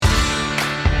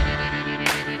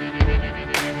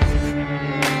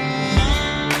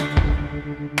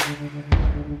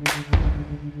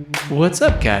What's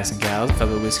up, guys and gals,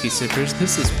 fellow whiskey sippers?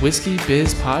 This is Whiskey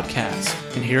Biz Podcast,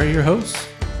 and here are your hosts,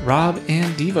 Rob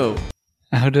and Devo.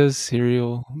 How does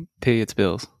cereal pay its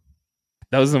bills?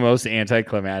 That was the most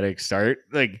anticlimactic start.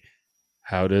 Like,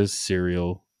 how does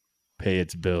cereal pay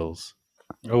its bills?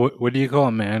 What do you call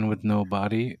a man with no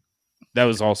body? That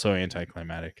was also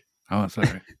anticlimactic. Oh,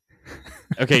 sorry.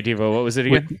 Okay, Devo, what was it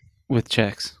again? With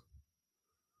checks.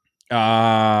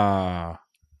 Ah,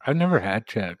 I've never had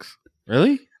checks.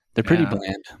 really? They're pretty Yeah.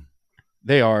 bland.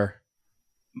 They are.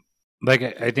 Like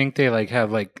I think they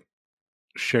have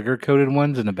sugar coated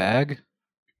ones in a bag.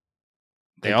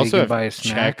 They Like also can have buy a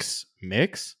snack. Chex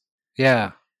Mix.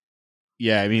 Yeah.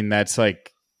 Yeah, I mean, that's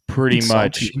like pretty It's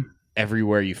much salty.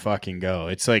 everywhere you fucking go.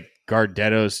 It's like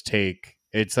Gardetto's take.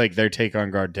 It's like their take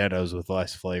on Gardetto's with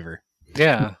less flavor.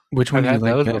 Yeah. Which one I've do you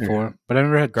had like those better? before, but I've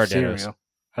never had Gardetto's. cereal.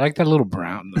 I like that little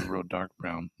brown, the real dark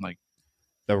brown. Like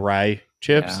The rye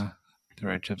chips. Yeah, the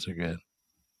red chips are good.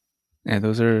 Yeah,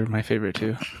 those are my favorite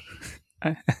too.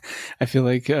 I feel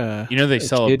like You know they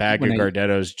sell a kid, bag of when I-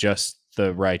 Gardetto's, just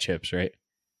the rye chips, right?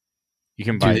 You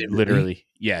can Do buy they really? literally,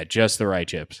 yeah, just the rye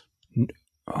chips.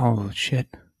 Oh shit!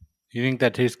 You think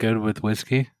that tastes good with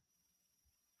whiskey?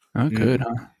 Oh, good,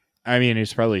 huh? I mean,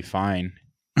 it's probably fine.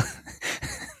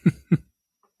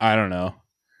 I don't know.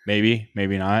 Maybe,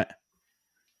 maybe not.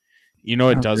 You know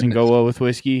what Oh, doesn't goodness. go well with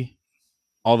whiskey?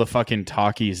 All the fucking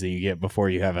talkies that you get before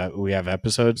we have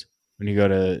episodes. When you go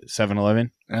to 7-Eleven.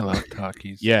 I love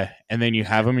Takis. Yeah, and then you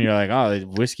have them and you're like, oh, the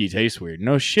whiskey tastes weird.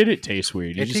 No shit, it tastes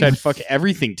weird. You It just said tastes- fuck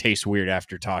everything tastes weird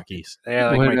after talkies. Yeah,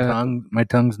 like What, my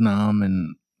tongue's numb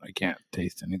and I can't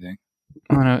taste anything.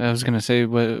 Oh, no, I was gonna say,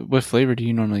 what flavor do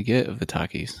you normally get of the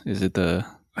Takis? Is it the?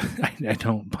 I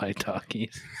don't buy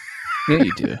Takis. Yeah,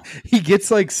 you do. He gets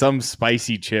like some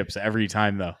spicy chips every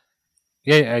time though.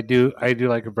 Yeah, I do. I do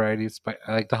like a variety of spice.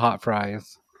 I like the hot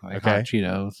fries. I like Okay. hot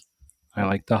Cheetos. I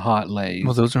like the hot Lays.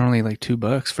 Well, those are only like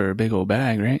 $2 for a big old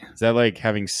bag, right? Is that like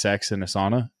having sex in a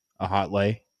sauna? A hot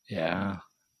lay? Yeah,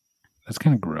 that's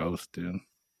kind of gross, dude.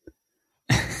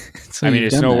 So I mean, you've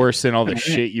it's done no that. worse than all the Alright.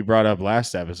 shit you brought up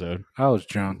last episode. I was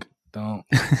drunk. Don't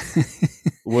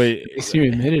Wait, At least you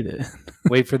admitted it.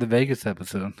 wait for the Vegas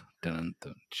episode. Dun,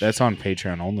 dun. that's on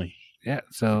Patreon only. Yeah.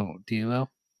 So, do you know?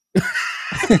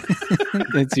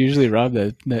 It's usually Rob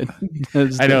that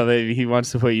does I know that he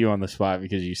wants to put you on the spot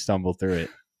because you stumble through it.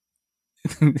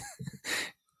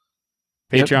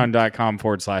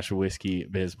 Patreon.com/whiskey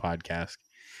biz podcast.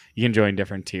 You can join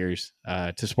different tiers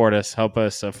to support us, help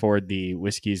us afford the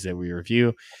whiskeys that we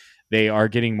review. They are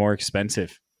getting more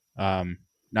expensive.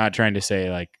 Not trying to say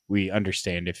like we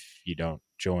understand if you don't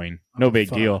join. No big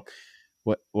fuck. deal.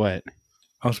 What?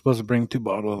 I was supposed to bring 2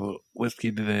 bottles of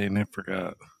whiskey today, and I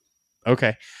forgot.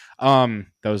 Okay. That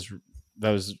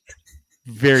was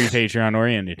very Patreon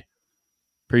oriented.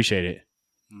 Appreciate it.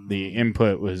 The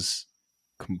input was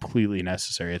completely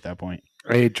necessary at that point.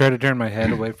 I tried to turn my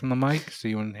head away from the mic so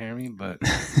you wouldn't hear me, but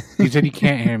you said you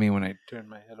can't hear me when I turn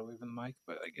my head away from the mic,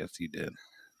 but I guess you did.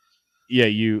 Yeah,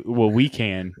 we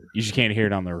can. You just can't hear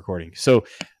it on the recording. So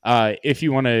if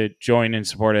you want to join and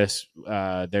support us,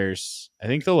 there's, I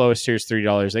think the lowest tier is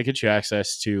 $3. That gets you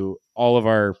access to all of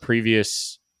our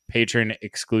previous patron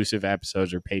exclusive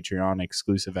episodes or Patreon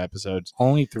exclusive episodes.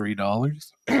 Only $3?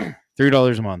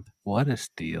 $3 a month. What a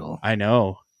steal. I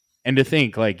know. And to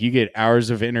think, like, you get hours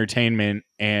of entertainment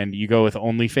and you go with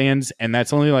OnlyFans, and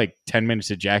that's only like 10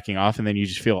 minutes of jacking off, and then you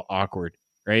just feel awkward,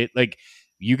 right? Like,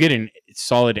 you get a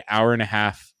solid hour and a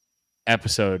half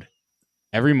episode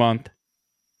every month.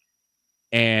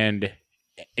 And,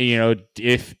 you know,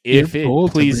 if You're it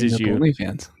bold to bring pleases up you.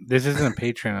 OnlyFans. This isn't a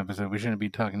Patreon episode. We shouldn't be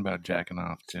talking about jacking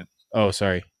off, dude. Oh,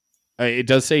 sorry. It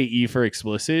does say E for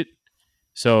explicit.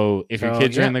 So if your So,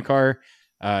 kids are yeah. in the car,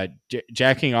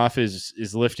 jacking off is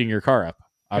lifting your car up,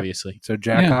 obviously. So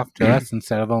jack Yeah. off to us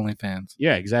instead of OnlyFans.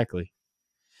 Yeah, exactly.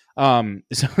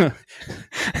 So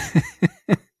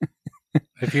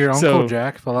If your Uncle So-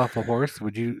 Jack fell off a horse,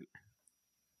 would you...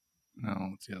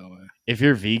 No, it's the other way. if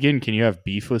you're vegan, can you have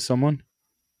beef with someone?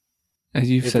 As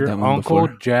you've If said your that one Uncle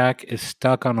before. Jack is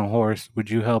stuck on a horse, would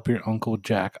you help your Uncle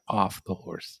Jack off the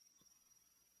horse?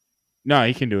 No,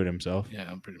 he can do it himself.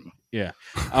 Yeah, pretty much.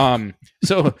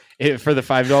 So for the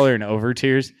 $5 and over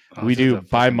tiers, Oh, we this is do a fucking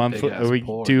bi-monthly. big-ass We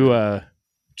pour, do dude.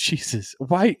 Jesus,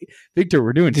 why, Victor?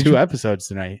 We're doing Did 2 you- episodes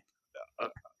tonight.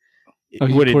 Oh,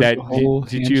 you What did poured that? the whole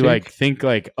Did you handshake? like think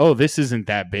like, oh, this isn't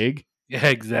that big, Yeah,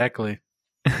 exactly.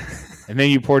 and then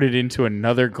you poured it into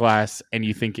another glass, and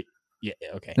you think, yeah,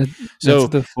 okay. That- So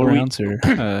that's the 4 we- ouncer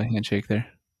handshake there.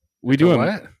 We do So a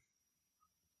what?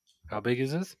 How big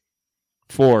is this?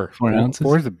 4. 4 ounces.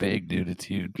 4 is a big, dude. It's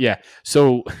huge. Yeah.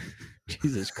 So,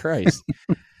 Jesus Christ.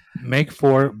 Make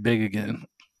 4 big again.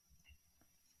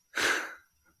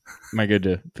 Am I good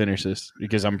to finish this?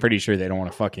 Because I'm pretty sure they don't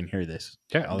want to fucking hear this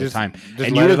all the time. Just And let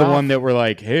you were it the off one that were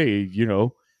like, hey,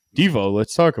 Devo,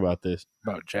 let's talk about this.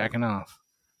 about jacking off.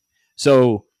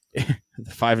 So the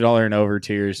 $5 and over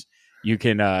tiers, you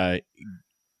can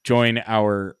join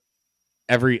our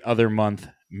every other month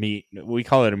meet. We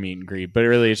call it a meet and greet, but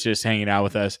really it's just hanging out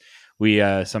with us. We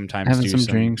sometimes Having do some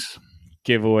some drinks.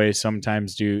 giveaways,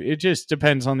 sometimes do. It just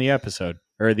depends on the episode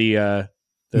or the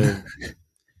meetup.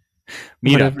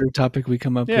 Whatever topic we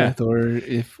come up Yeah. with, or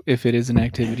if it is an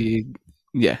activity,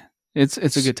 yeah, it's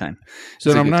a good time. So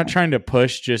It's a I'm good not time. trying to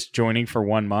push just joining for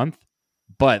 1 month,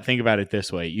 but think about it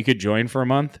this way. You could join for a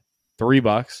month,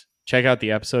 $3, check out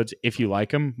the episodes. If you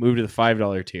like them, move to the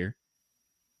 $5 tier.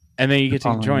 And then you get to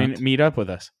following join, month. meet up with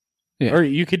us. Yeah. Or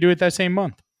you could do it that same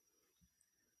month.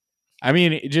 I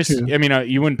mean, True.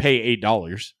 you wouldn't pay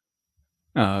 $8.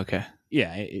 Oh, okay.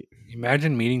 Yeah.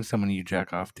 Imagine meeting someone you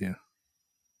jack off to.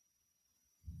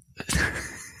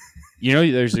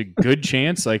 There's a good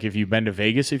chance, like if you've been to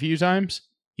Vegas a few times,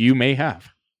 you may have.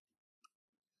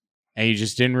 And you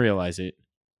just didn't realize it.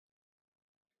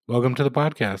 Welcome to the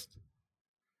podcast.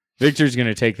 Victor's going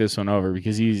to take this one over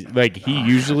because he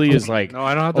usually is like, No,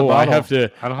 I don't have the oh, bottle. I have to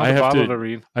bottle to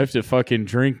read. I have to fucking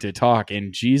drink to talk.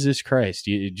 And Jesus Christ,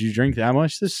 did you drink that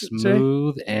much this day?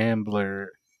 Smooth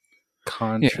Ambler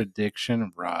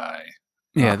Contradiction Rye.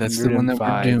 Yeah, that's the one that we're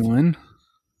 105. doing.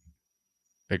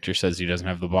 Victor says he doesn't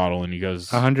have the bottle, and he goes,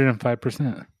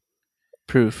 105%.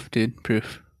 Proof, dude.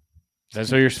 Proof.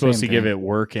 that's what you're supposed Same to give thing. at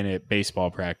work and at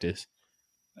baseball practice.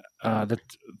 That's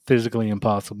physically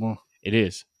impossible. It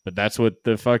is. But that's what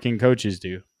the fucking coaches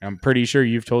do. I'm pretty sure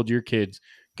you've told your kids,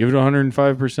 give it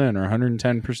 105% or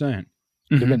 110%.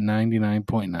 Give it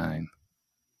 99.9.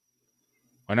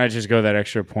 Why not just go that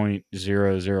extra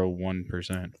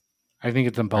 0.001%? I think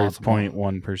it's Or impossible.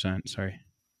 0.1%, sorry.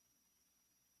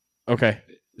 Okay.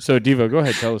 So, Devo, go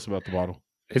ahead. Tell us about the bottle.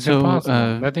 It's So,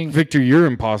 impossible. Nothing. Victor, you're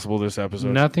impossible this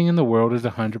episode. Nothing in the world is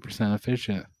 100%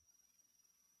 efficient.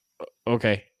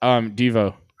 Okay.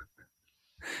 Devo.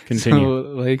 Continue. So,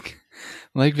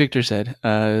 like Victor said,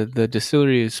 the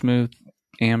distillery is Smooth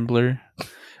Ambler.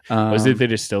 Was it the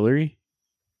distillery?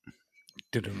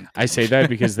 Doo-doo. I say that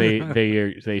because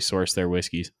they source their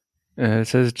whiskeys. It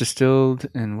says distilled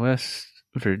in West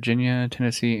Virginia,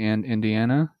 Tennessee, and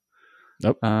Indiana.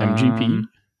 Nope. MGP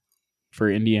for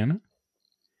Indiana.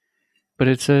 But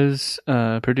it says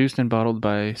produced and bottled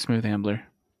by Smooth Ambler.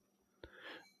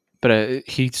 But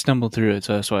he stumbled through it,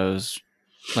 so that's why I was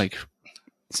like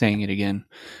saying it again.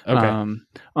 Okay. On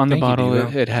the Thank you, bottle,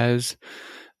 Devo. it has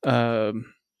an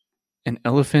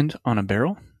elephant on a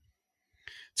barrel.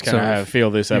 It's kind of so how I if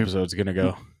feel this you're- episode's going to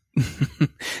go. What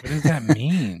does that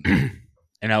mean?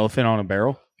 An elephant on a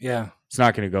barrel? Yeah. It's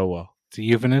not going to go well. It's a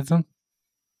euphemism?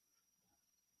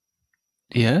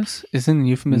 Yes, isn't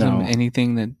euphemism No.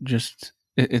 anything that just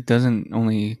it doesn't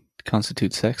only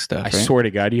constitute sex stuff, I right? swear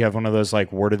to God, you have one of those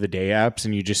like word of the day apps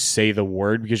and you just say the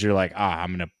word because you're like, I'm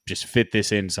going to just fit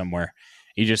this in somewhere.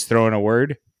 You just throw in a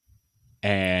word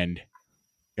and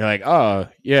you're like, oh,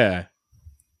 yeah.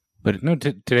 But no,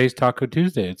 today's Taco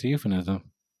Tuesday. It's a euphemism.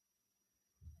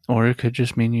 Or it could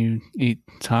just mean you eat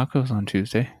tacos on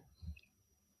Tuesday.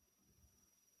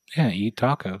 Yeah, eat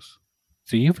tacos.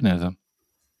 It's a euphemism.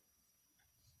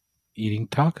 Eating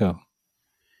taco.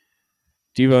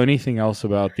 Devo, anything else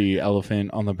about the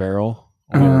elephant on the barrel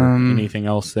or anything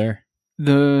else there?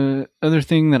 The other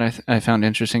thing that I found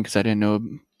interesting, because I didn't know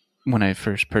when I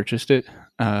first purchased it,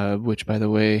 which, by the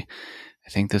way, I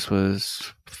think this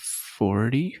was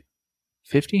 40,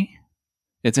 50?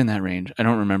 It's in that range. I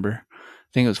don't remember.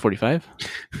 I think it was 45.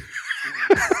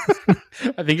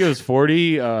 I think it was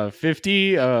 40,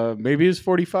 50, maybe it was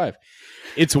 45.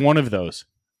 It's one of those.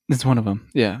 It's one of them.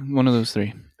 Yeah, one of those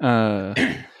three.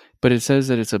 But it says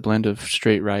that it's a blend of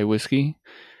straight rye whiskey,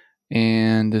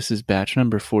 and this is batch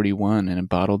number 41, and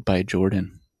bottled by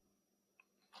Jordan.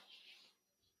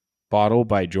 Bottled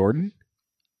by Jordan?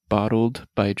 Bottled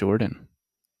by Jordan.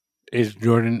 Is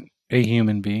Jordan a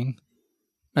human being?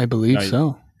 I believe No,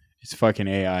 so. It's fucking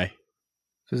AI.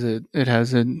 Because it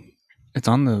has it's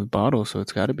on the bottle, so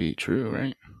it's got to be true,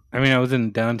 right? I mean, I was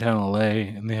in downtown LA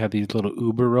and they had these little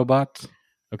Uber robots.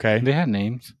 Okay. They had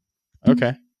names.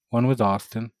 Okay. One was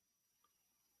Austin.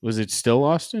 Was it still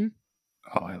Austin?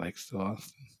 Oh, I like still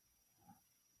Austin.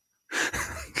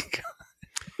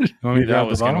 I Want me to that grab the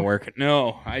was going to bottle? work.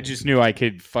 No, I just knew I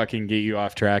could fucking get you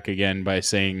off track again by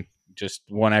saying just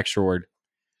one extra word.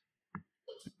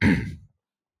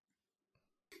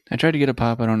 I tried to get a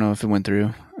pop. I don't know if it went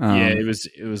through. Yeah, it was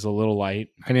a little light.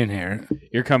 I didn't hear it.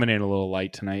 You're coming in a little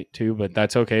light tonight too, but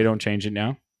that's okay. Don't change it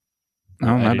now.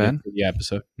 Oh, my Edit it bad. for the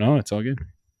episode. No, it's all good.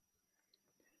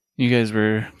 You guys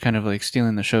were kind of like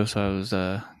stealing the show, so I was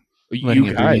You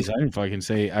it guys, breathe. I didn't fucking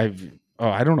say I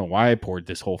don't know why I poured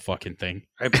this whole fucking thing.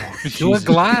 I poured you a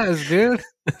glass, dude.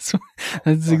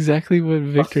 that's exactly what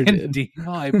Victor did.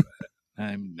 I'm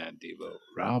not Devo.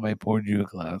 Rob, I poured you a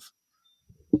glass.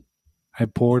 I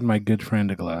poured my good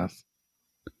friend a glass.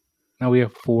 Now we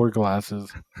have 4 glasses.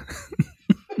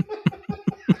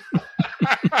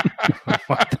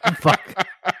 What the fuck?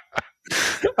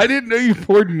 I didn't know you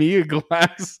poured me a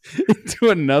glass into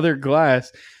another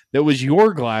glass that was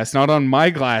your glass, not on my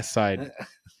glass side.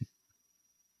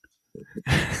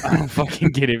 I don't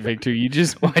fucking get it, Victor. You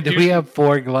just Why do we have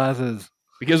 4 glasses?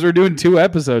 because we're doing 2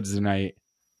 episodes tonight.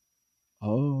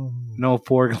 Oh, No,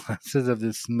 4 glasses of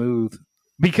this smooth.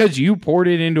 because you poured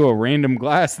it into a random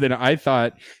glass that I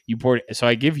thought you poured. So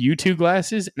I give you 2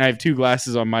 glasses, and I have 2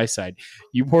 glasses on my side.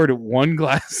 You poured 1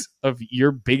 glass of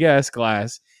your big ass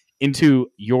glass into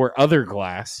your other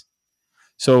glass.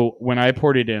 So when I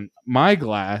poured it in my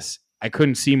glass, I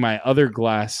couldn't see my other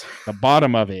glass, the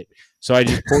bottom of it. So I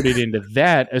just poured it into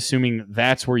that, assuming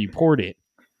that's where you poured it.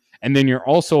 And then you're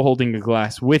also holding a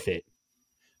glass with it.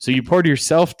 So you poured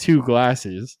yourself 2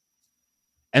 glasses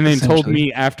and then told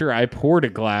me after I poured a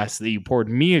glass that you poured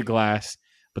me a glass,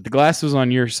 but the glass was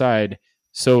on your side.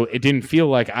 So it didn't feel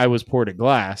like I was poured a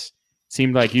glass. It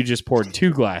seemed like you just poured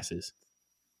 2 glasses.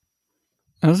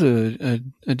 That was a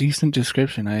decent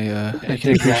description. I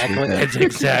can appreciate that. That's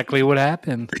exactly what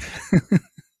happened.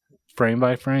 Frame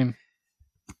by frame.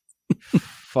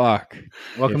 Fuck.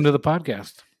 Welcome to the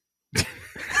podcast. I'm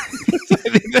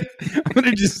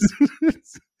gonna just.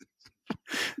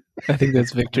 I think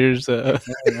that's Victor's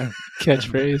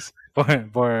catchphrase.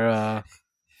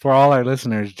 For all our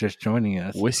listeners just joining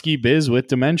us. Whiskey biz with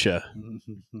dementia.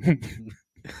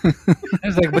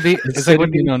 It's like what It's like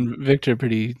looking on Victor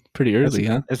pretty early,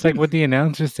 huh? It's like what the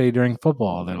announcers say during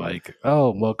football. They're like,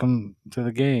 "Oh, welcome to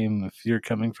the game if you're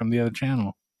coming from the other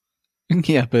channel."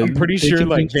 Yeah, but I'm pretty sure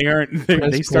like they aren't.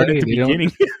 They start at the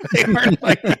beginning. They aren't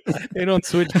like they don't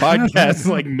switch podcasts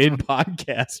like mid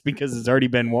podcast because it's already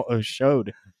been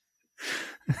showed.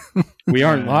 We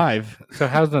aren't live. So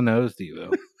how's the nose,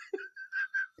 Devo?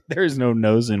 There's no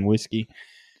nose in whiskey.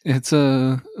 It's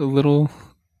a little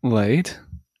light.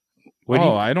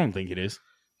 I don't think it is.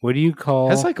 What do you call?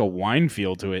 It has like a wine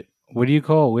feel to it. What do you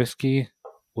call whiskey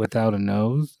without a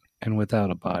nose and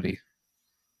without a body?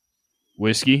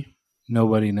 Whiskey?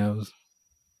 Nobody knows.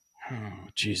 Oh,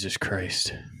 Jesus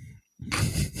Christ.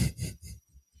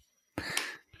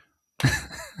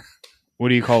 What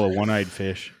do you call a one-eyed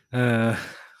fish? I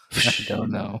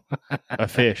don't know. A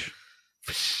fish.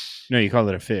 No, you call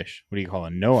it a fish. What do you call a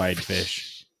no-eyed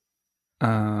fish?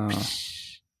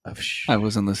 I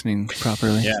wasn't listening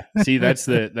properly. Yeah. See, that's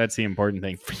the important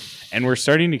thing. And we're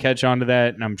starting to catch on to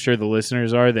that, and I'm sure the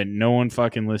listeners are, that no one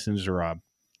fucking listens to Rob.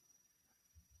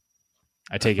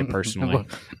 I take it personally.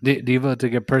 Devo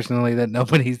took it personally that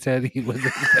nobody said he was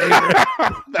his favorite.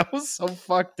 That was so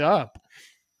fucked up.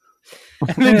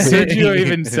 And then Sergio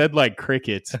even said like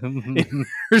crickets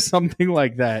or something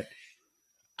like that.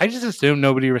 I just assumed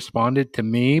nobody responded to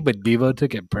me, but Devo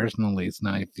took it personally, so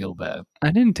now I feel bad.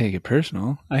 I didn't take it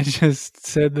personal. I just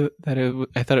said that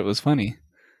I thought it was funny.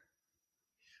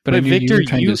 But I knew Victor,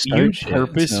 you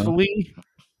purposefully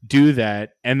do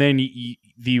that, and then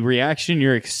the reaction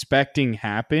you're expecting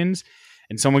happens,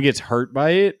 and someone gets hurt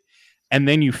by it, and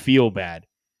then you feel bad.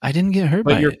 I didn't get hurt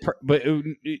by it. But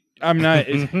I'm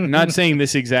not saying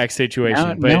this exact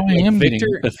situation. But now I am Victor,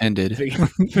 getting offended.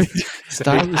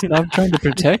 Stop trying to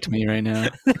protect me right now.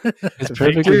 It's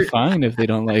perfectly fine if they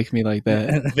don't like me like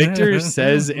that. Victor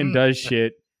says and does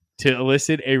shit to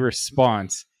elicit a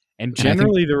response, and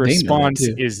generally the response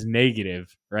is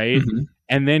negative, right? Mm-hmm.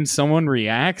 And then someone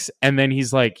reacts, and then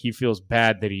he's like, he feels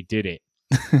bad that he did it.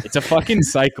 It's a fucking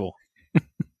cycle.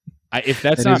 If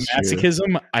that's not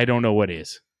masochism, true. I don't know what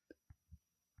is.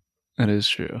 That is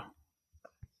true.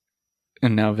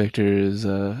 And now Victor is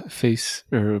face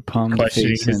or palm questioning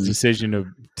face his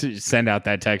decision to send out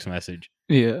that text message.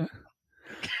 Yeah.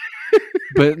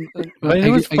 But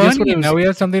it was funny. Now we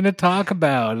have something to talk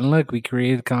about. And look, we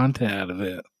created content out of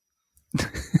it.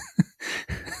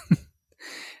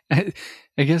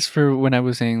 I guess for when I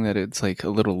was saying that it's like a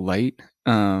little light,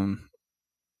 I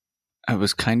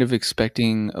was kind of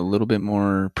expecting a little bit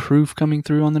more proof coming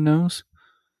through on the nose.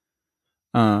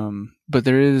 But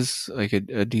there is like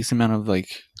a decent amount of like,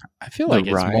 I feel like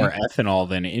it's more ethanol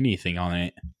than anything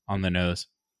on the nose.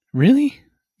 Really?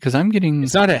 Because I'm getting.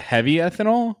 It's not a heavy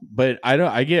ethanol, but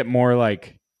I get more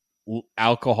like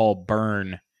alcohol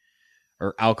burn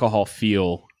or alcohol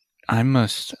feel. I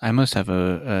must have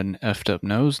an effed up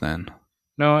nose then.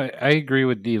 No, I agree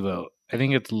with Devo. I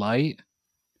think it's light.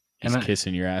 He's And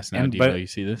kissing your ass now, and- Devo. but- You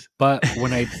see this? But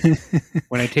when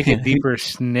I take a deeper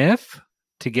sniff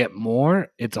to get more,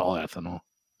 it's all ethanol.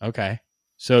 Okay.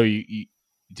 So you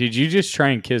did you just try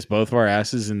and kiss both of our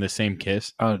asses in the same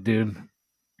kiss? Oh, dude.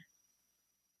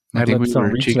 I My think lips we don't were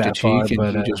reach cheek to that cheek, far, and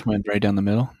but, you just went right down the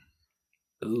middle.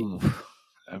 Ooh,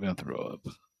 I'm gonna throw up.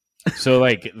 So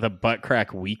like the butt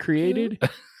crack we created?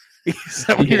 Is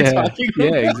that what you're talking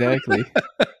about? Yeah, exactly.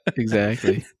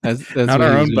 Exactly. That's Not what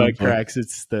our he's own going butt for. cracks.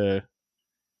 It's the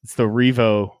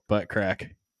Revo butt crack.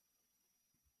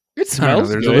 It I don't know, smells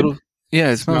there's good. a little.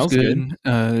 Yeah, it smells Smells good.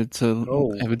 It's a.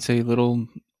 Oh. I would say little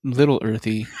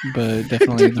earthy, but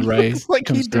definitely the rye Looks like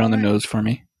comes he through on the died. nose for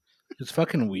me. It's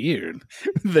fucking weird.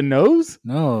 The nose?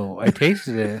 No, I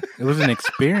tasted it. It was an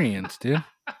experience, dude.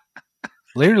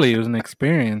 Literally, it was an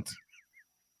experience.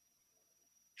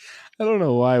 I don't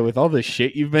know why. With all the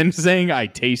shit you've been saying, I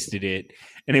tasted it,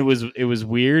 and it was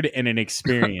weird and an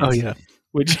experience. Oh yeah,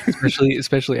 Which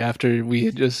especially after we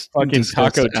had just fucking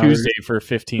discussed Taco our- Tuesday for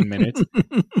 15 minutes.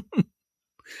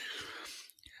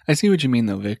 I see what you mean,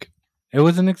 though, Vic. It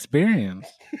was an experience.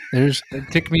 There's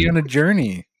It took me on a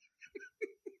journey.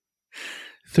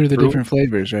 through the Through- different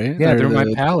flavors, right? Yeah, Or through my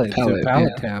the palate, to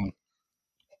Palate yeah. Town.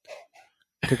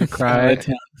 Took a cry. Palate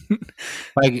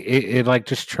Like it like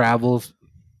just travels,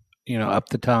 up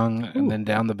the tongue and Ooh. then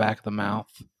down the back of the mouth,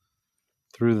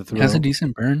 through the It throat. has a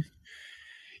decent burn.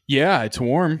 Yeah, it's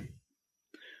warm.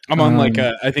 I'm on like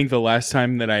Um, I think the last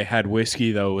time that I had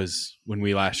whiskey though was when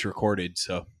we last recorded.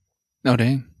 So Oh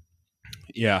dang!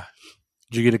 yeah,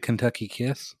 Did you get a Kentucky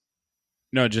kiss?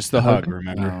 no, just the A hug. hug?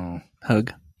 Remember? No.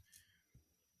 Hug.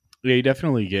 Yeah, you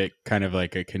definitely get kind of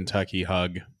like a Kentucky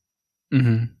hug.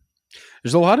 Mm-hmm.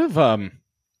 There's a lot of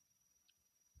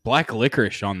black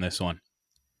licorice on this one.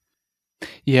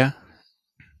 Yeah,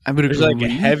 I would It's agree.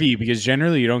 like heavy because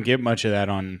generally you don't get much of that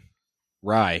on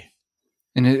rye.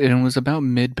 And it was about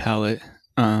mid palate.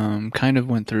 Kind of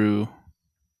went through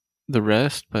the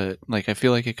rest, but like I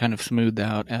feel like it kind of smoothed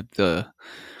out at the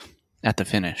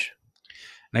finish.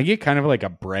 And I get kind of like a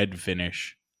bread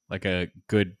finish, like a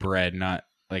good bread, not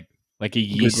like a rye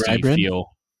yeasty bread?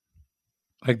 feel.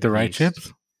 Like the rye Yeast.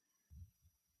 chips?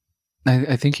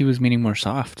 I think he was meaning more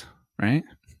soft, right?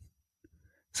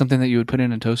 Something that you would put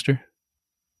in a toaster.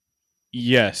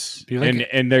 Yes, Do you like and it?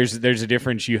 and there's a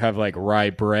difference. You have like rye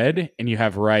bread and you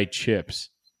have rye chips.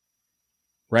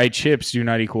 Rye chips do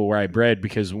not equal rye bread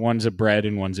because one's a bread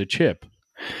and one's a chip,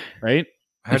 right?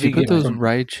 How If do you put get those from-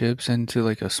 rye chips into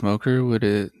like a smoker, would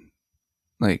it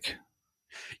like?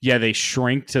 Yeah, they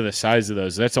shrink to the size of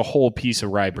those. That's a whole piece of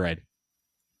rye bread.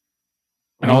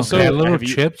 And Oh, also, okay, a little have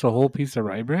you- chips, a whole piece of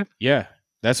rye bread? yeah,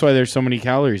 that's why there's so many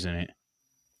calories in it.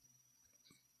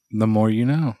 The more you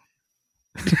know.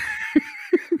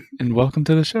 And welcome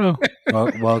to the show.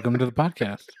 Well, welcome to the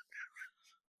podcast.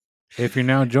 If you're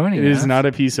now joining It is us, not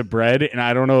a piece of bread, and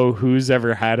I don't know who's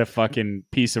ever had a fucking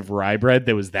piece of rye bread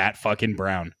that was that fucking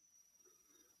brown.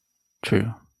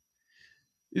 True.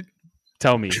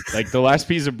 Tell me, like the last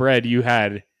piece of bread you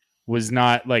had was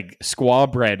not like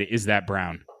squaw bread is that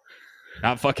brown,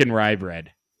 not fucking rye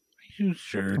bread. you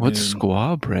sure? What's dude?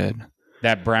 squaw bread?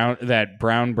 That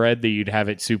brown bread that you'd have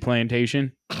at Soup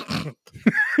Plantation.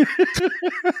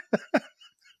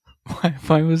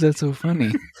 Why was that so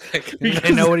funny?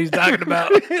 I know what he's talking about.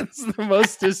 it's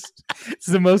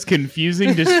the most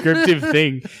confusing descriptive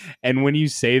thing. And when you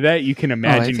say that, you can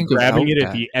imagine think of grabbing it at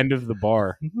Outback. the end of the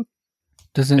bar.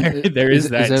 Doesn't There is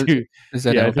that too. Is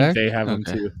that Yeah, I Outback? think they have them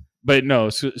Okay. too. But no,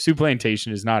 Soup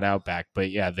Plantation is not Outback. But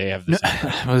yeah, they have No, this.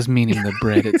 I was meaning the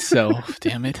bread itself.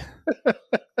 Damn it!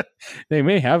 They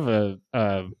may have a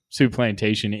Soup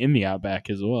Plantation in the Outback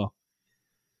as well.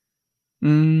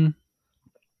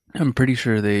 I'm pretty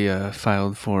sure they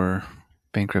filed for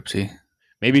bankruptcy.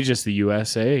 Maybe just the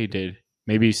USA did.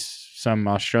 Maybe some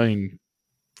Australian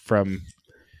from.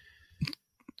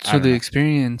 I So don't the know.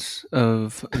 experience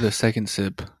of the second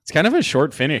sip. It's kind of a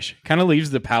short finish. Kind of leaves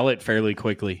the palate fairly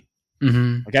quickly.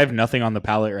 Mm-hmm. Like I have nothing on the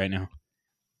palate right now.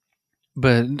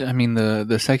 But I mean,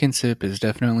 the second sip is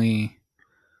definitely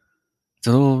it's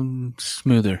a little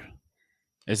smoother.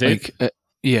 Is it? Like,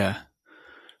 yeah,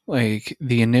 like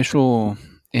the initial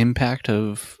impact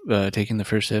of taking the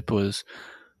first sip was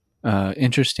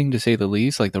interesting to say the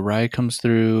least. Like the rye comes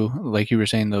through, like you were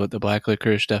saying, the black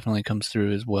licorice definitely comes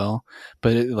through as well.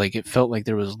 But it felt like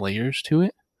there was layers to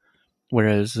it,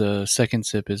 whereas the second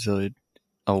sip is a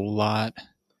lot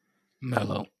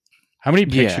Mellow. How many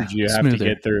pictures Yeah, do you have smoother. to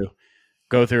get through?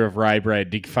 Go through of rye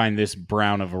bread to find this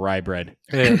brown of a rye bread.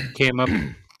 It came up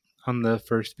on the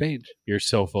first page. You're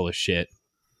so full of shit.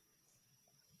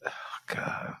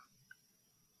 God.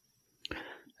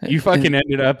 You fucking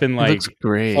ended up in It like looks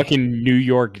great. fucking New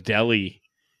York deli,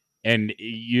 and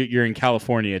you're in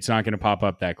California. It's not going to pop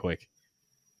up that quick.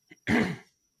 I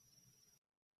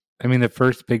mean, the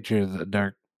first picture is a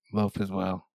dark loaf as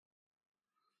well.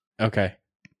 Okay.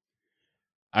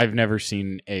 I've never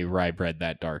seen a rye bread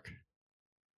that dark.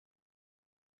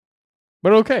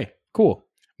 But okay, cool.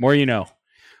 More you know.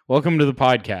 Welcome to the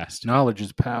podcast. Knowledge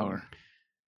is power.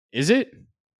 Is it?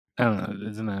 I don't know,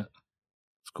 isn't that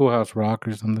Schoolhouse Rock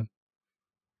or something?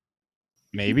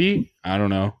 Maybe. I don't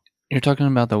know. You're talking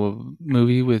about the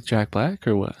movie with Jack Black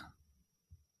or what?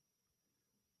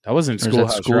 That wasn't Or is that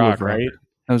Schoolhouse School of Rock, Rock? right?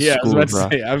 That was Yeah, I was School about of to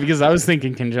Rock. say, because I was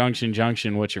thinking conjunction,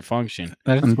 junction, what's your function?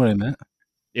 That's what I meant.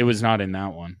 It was not in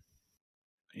that one.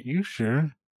 Are you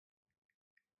sure?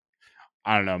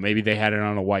 I don't know. Maybe they had it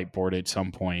on a whiteboard at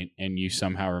some point and you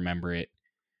somehow remember it.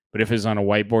 But if it was on a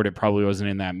whiteboard, it probably wasn't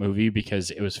in that movie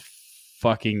because it was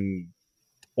fucking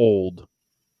old.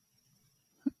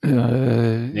 Was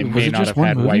may it not just have one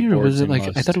had movie, or was whiteboards it in like I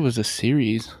most. thought it was a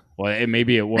series? Well,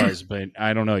 maybe it was, but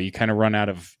I don't know. You kind of run out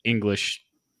of English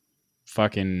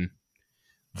fucking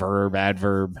verb,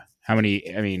 adverb. How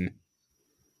many? I mean,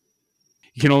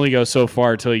 you can only go so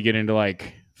far till you get into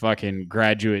like fucking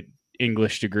graduate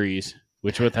English degrees.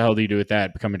 Which, what the hell do you do with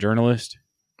that? Become a journalist?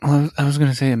 Well, I was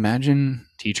gonna say, imagine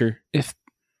Teacher? if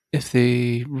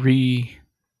they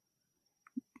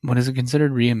what is it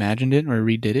considered? Reimagined it or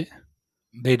redid it?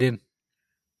 They did.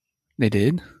 They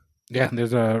did. Yeah, there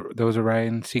was a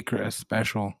Ryan Seacrest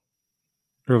special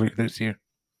earlier this year.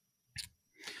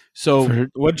 So,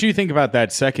 what do you think about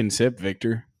that second sip,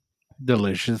 Victor?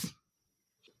 Delicious.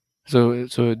 So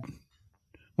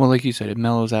well, like you said, it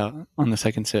mellows out on the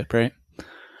second sip, right?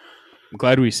 I'm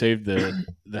glad we saved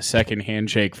the second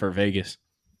handshake for Vegas.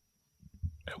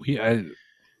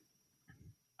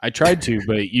 I tried to,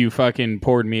 but you fucking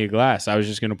poured me a glass. I was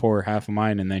just going to pour half of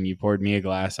mine, and then you poured me a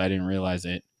glass. I didn't realize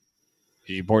it.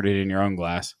 You poured it in your own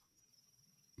glass.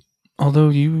 Although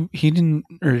he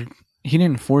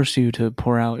didn't force you to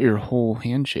pour out your whole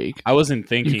handshake. I wasn't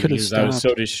thinking could've because I was so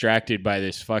stopped. distracted by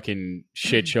this fucking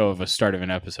shit show of a start of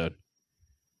an episode.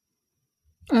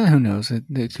 Who knows?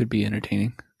 It could be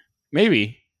entertaining.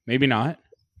 Maybe. Maybe not.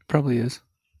 Probably is.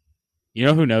 You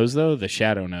know who knows, though? The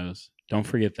Shadow knows. Don't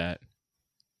forget that.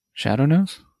 Shadow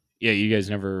knows? Yeah, you guys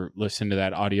never listened to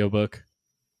that audiobook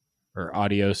or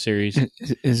audio series?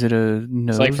 Is it a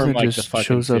nose like from, that like, the just fucking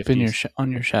shows up in 50s.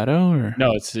 on your shadow? Or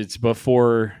No, it's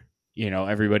before,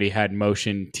 everybody had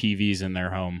motion TVs in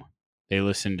their home. They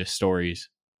listened to stories.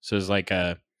 So it was like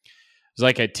a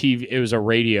TV, it was a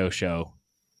radio show.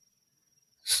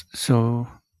 So,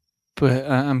 but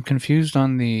I'm confused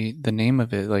on the name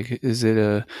of it. Like, is it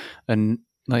a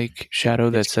like shadow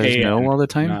that It's says KN, no all the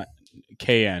time? Not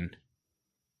KN.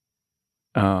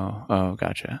 Oh,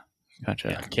 gotcha.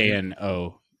 Yeah,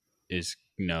 KNO is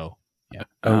no. Yeah.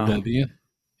 OW?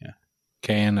 Yeah.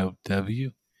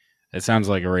 KNOW? It sounds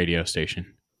like a radio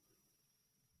station.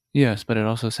 Yes, but it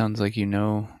also sounds like you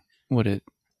know what it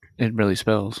really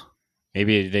spells.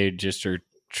 Maybe they just are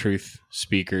truth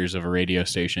speakers of a radio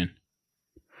station.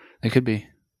 It could be.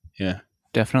 Yeah.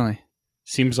 Definitely.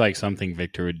 Seems like something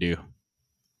Victor would do if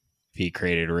he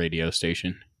created a radio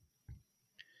station.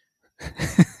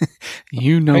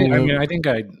 You know. I think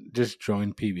I just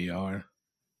joined PBR.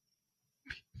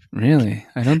 Really?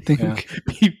 I don't think Yeah.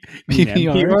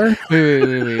 PBR.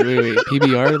 Wait.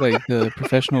 PBR, like the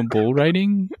professional bull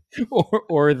riding,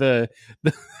 or the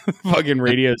fucking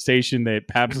radio station that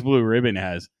Pabst Blue Ribbon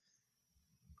has.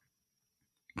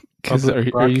 Because Public are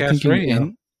you broadcast thinking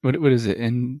radio. what is it?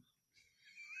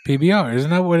 PBR,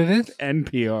 isn't that what it is?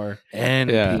 NPR,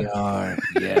 NPR,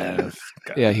 yes.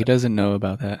 Yeah, he doesn't know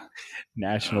about that.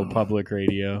 National Public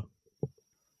Radio.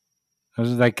 I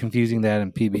was like confusing that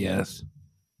and PBS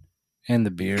and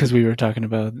the beer. Because we were talking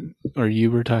about, or you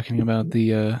were talking about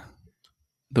the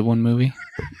one movie.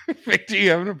 Victor,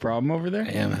 you having a problem over there?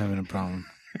 I am having a problem.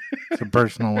 It's a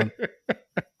personal one.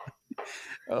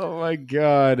 Oh my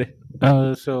god!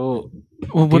 So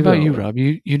Well, what about you, Devo. Rob?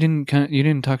 You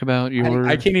didn't talk about your.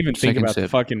 I can't even think second about the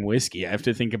sip. fucking whiskey. I have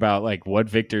to think about like what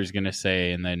Victor's gonna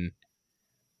say, and then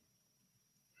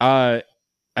I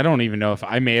don't even know if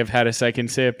I may have had a second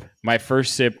sip. My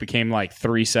first sip became like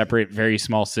 3 separate, very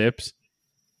small sips,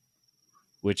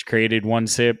 which created one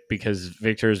sip because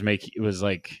Victor was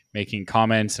making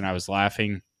comments and I was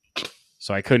laughing,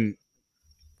 so I couldn't.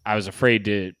 I was afraid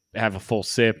to have a full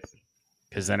sip,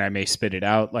 because then I may spit it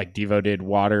out like Devo did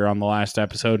water on the last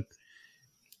episode.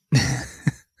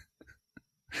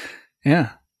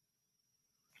 Yeah.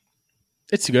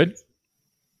 It's good.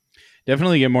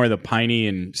 Definitely get more of the piney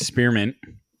and spearmint.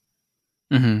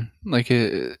 Mm-hmm. Like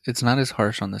it's not as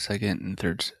harsh on the second and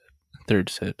third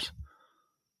sips.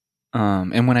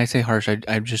 And when I say harsh,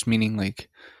 I'm just meaning like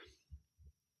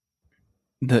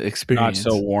the experience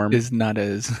Not so warm. is not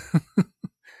as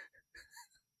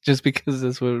just because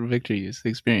that's what Victor used, the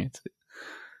experience.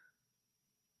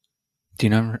 Do you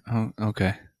know? Oh,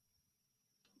 okay.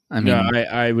 I mean, No,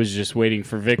 I was just waiting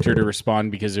for Victor to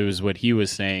respond because it was what he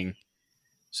was saying,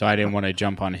 so I didn't want to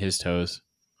jump on his toes.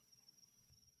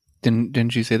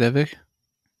 didn't you say that, Vic?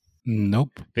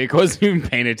 Nope. Vic wasn't even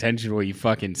paying attention to what you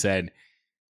fucking said.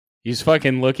 He's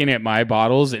fucking looking at my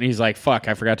bottles, and he's like, "Fuck,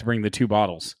 I forgot to bring the 2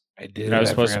 bottles I did. that I was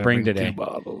supposed to forgot bring today." 2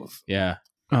 bottles. Yeah,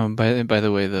 By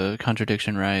the way, the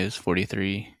Contradiction rye is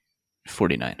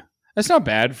 43.49. that's not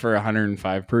bad for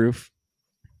 105 proof.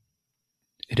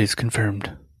 It is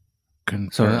confirmed.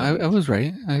 Confirmed. So I was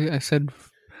right. I said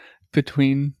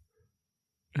between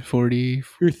 40.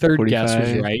 Your third 45, guess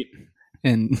was right.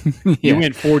 And You yeah,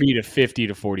 went 40 to 50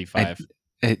 to 45.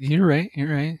 you're right.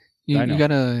 You're right. I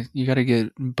know. You gotta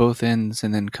get both ends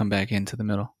and then come back into the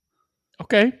middle.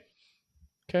 Okay.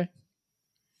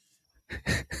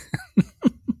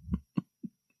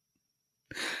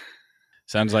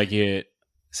 Sounds like you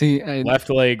See, left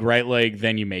leg, right leg,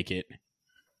 then you make it.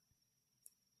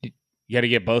 You got to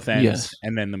get both ends Yes.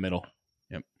 and then the middle.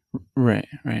 right,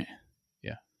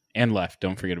 And left.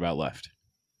 Don't forget about left.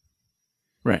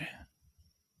 right.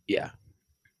 Yeah.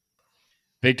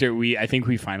 Victor, I think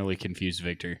we finally confused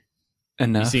Victor.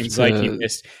 Enough. He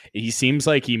seems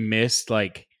like he missed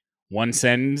like one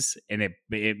sentence and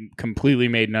it completely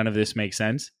made none of this make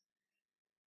sense.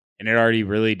 And it already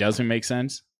really doesn't make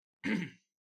sense.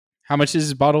 How much is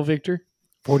this bottle, Victor?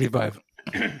 45.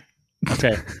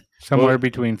 Okay. Somewhere Well-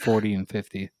 between 40 and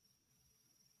 50.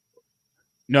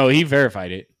 No, he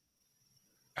verified it.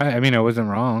 I mean, I wasn't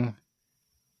wrong.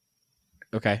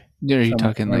 Okay. Are you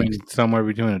talking like somewhere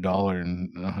between $1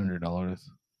 and $100?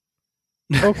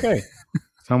 Okay.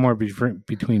 Somewhere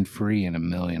between free and $1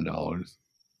 million. That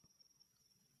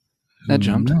Who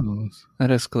jumped. knows? that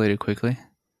escalated quickly?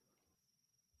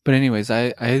 But anyways,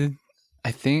 I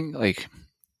think like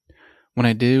when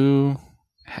I do,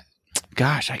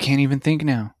 gosh, I can't even think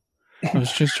now. I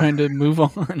was just trying to move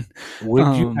on.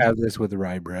 Would you have this with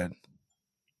rye bread?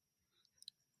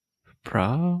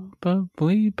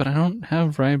 Probably, but I don't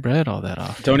have rye bread all that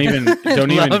often. Don't even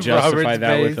Love justify Robert's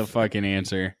that with face. a fucking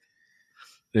answer.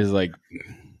 It's like,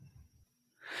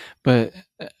 But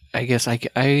I guess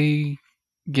I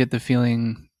get the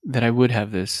feeling that I would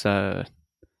have this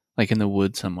like in the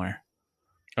woods somewhere,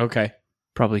 okay.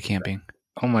 probably camping.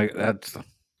 Oh my, that's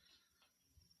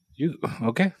you.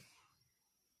 Okay.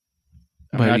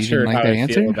 I'm But not you sure didn't like how that I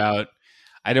answer? feel about.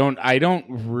 I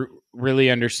don't really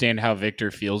understand how Victor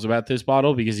feels about this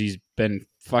bottle because he's been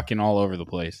fucking all over the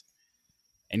place,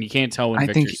 and you can't tell when I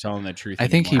think- Victor's telling the truth. I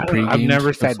think he anymore. pre- I've Pre-gamed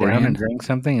never sat down beforehand. and drank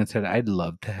something and said, I'd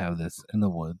love to have this in the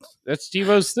woods. That's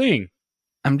Devo's thing.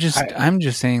 I'm just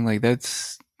saying like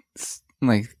that's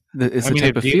like it's the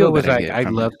type if of Devo feel was that I like, get I'd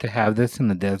from love it. to have this in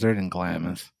the desert in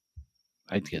Glamis.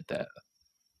 I'd get that.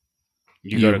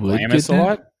 You go to would Glamis get a that?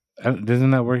 lot? Isn't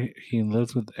that where he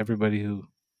lives with everybody who?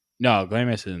 No,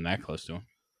 Glamis isn't that close to him.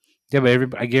 Yeah,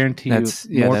 but I guarantee That's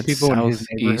you, more that's people in his southeast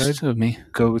neighborhood of me.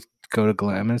 go to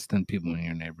Glamis than people in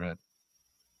your neighborhood.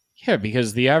 Yeah,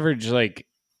 because the average like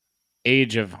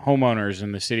age of homeowners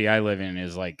in the city I live in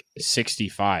is like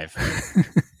 65.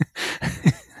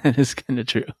 That is kind of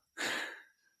true.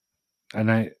 And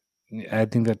I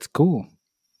think that's cool.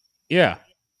 Yeah,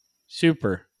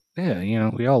 super, Yeah,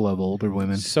 we all love older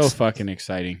women. so fucking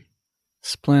exciting,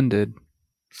 Splendid.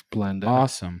 Splendid.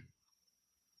 awesome.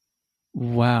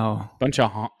 Wow. Bunch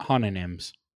of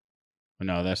homonyms.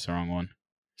 No, that's the wrong one.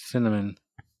 Cinnamon.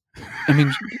 I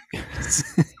mean,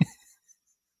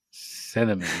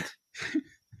 Cinnamon.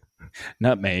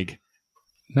 Nutmeg.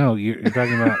 No, you're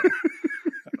talking about.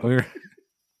 We're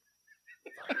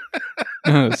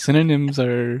no, synonyms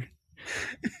are.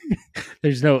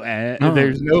 There's no No.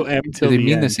 there's no M till They the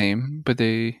mean end. the same, but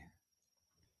they.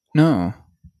 No,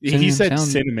 He Synonyms said sound-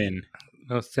 cinnamon.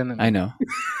 no cinnamon. I know,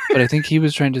 but I think he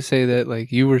was trying to say that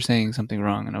like you were saying something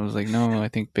wrong, and I was like, no, I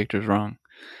think Victor's wrong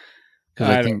because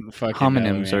I think don't fucking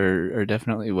homonyms know, man. are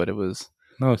definitely what it was.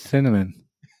 No cinnamon.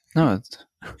 No, it's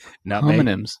Nutmeg,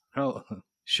 homonyms. Oh,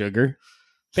 sugar,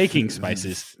 baking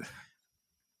spices.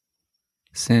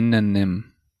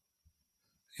 Synonym.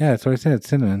 Yeah, that's what I said.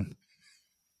 Cinnamon.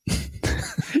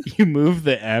 You move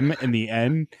the M and the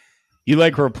N. You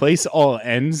like replace all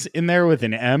N's in there with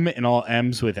an M and all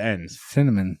M's with N's.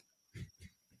 Cinnamon.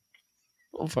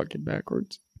 All fucking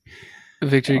backwards.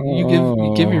 Victor,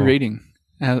 you give your rating.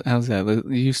 How's that?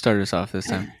 You start us off this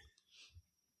time.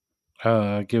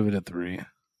 Give it a 3.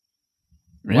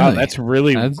 Really? Wow, that's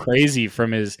really crazy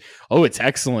from his... Oh, it's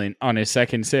excellent on his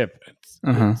second sip.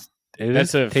 That's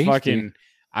a tasty. fucking...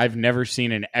 I've never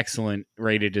seen an excellent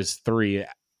rated as 3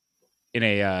 in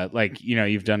a...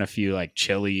 you've done a few like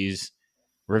Chili's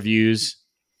reviews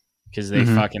because they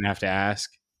fucking have to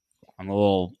ask on the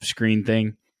little screen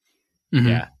thing. Mm-hmm.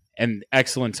 Yeah. And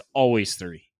excellent's always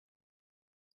 3.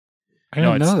 I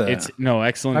didn't know that.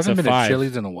 Excellent's I haven't a been 5. at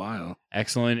Chili's in a while.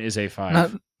 Excellent is a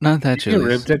 5. Not that Chili's.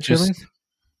 Ribs at Chili's?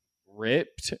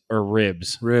 Ripped or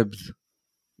ribs? Ribs.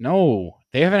 No,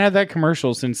 they haven't had that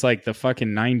commercial since like the fucking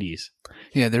 90s.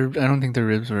 Yeah, I don't think their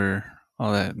ribs were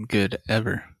all that good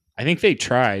ever. I think they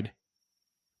tried.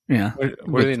 Yeah.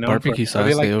 What are they known barbecue for?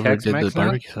 sauce, Like they overdid Tex-Mex the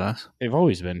barbecue sauce. They've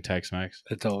always been Tex-Mex.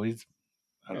 It's always...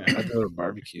 I thought it was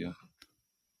barbecue.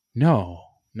 No.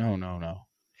 When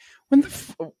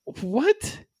the...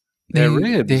 what? Their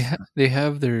ribs. They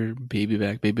have their baby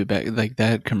back, like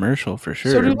that commercial for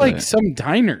sure. So do like some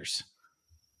diners.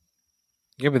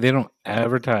 Yeah, but they don't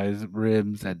advertise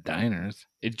ribs at diners.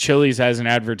 Chili's hasn't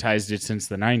advertised it since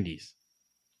the 90s.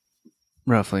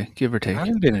 Roughly, give or take. I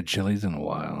haven't been at Chili's in a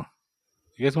while.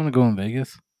 You guys want to go in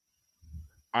Vegas?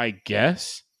 I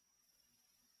guess.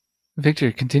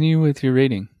 Victor, continue with your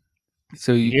rating.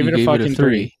 So you gave it a fucking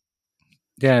 3.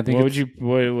 Yeah, I think.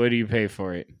 What do you pay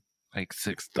for it? Like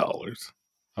 $6.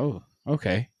 Oh,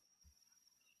 okay.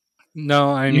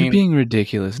 No, I You're mean being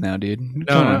ridiculous now, dude.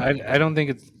 No, I don't think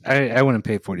it's. I wouldn't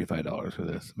pay $45 for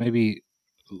this. Maybe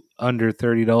under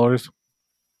 $30.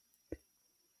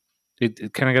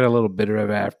 It kind of got a little bitter of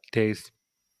aftertaste.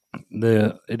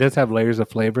 It does have layers of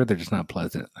flavor. They're just not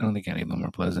pleasant. I don't think any of them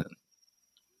are pleasant.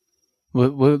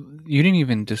 What you didn't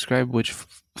even describe which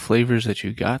flavors that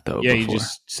you got though. Yeah, before. You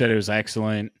just said it was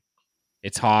excellent.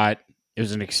 It's hot. It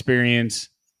was an experience.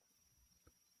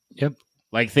 Yep.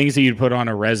 Like things that you'd put on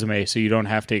a resume so you don't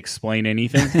have to explain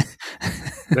anything.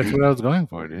 That's what I was going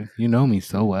for, dude. You know me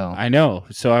so well. I know.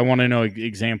 So I want to know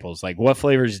examples. Like what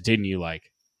flavors didn't you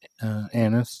like?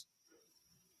 Anise.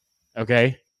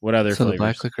 Okay. What other flavors? The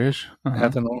black licorice.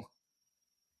 Ethanol.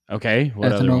 Okay.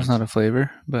 What Ethanol's not a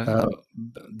flavor, but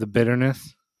the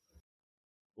bitterness.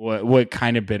 What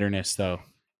kind of bitterness though?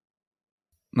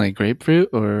 Like grapefruit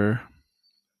or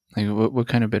like what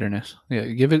kind of bitterness? Yeah,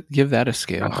 give that a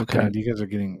scale. Oh God, you guys are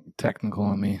getting technical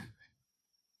on me.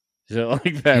 Is it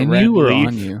like that? And red you were leaf?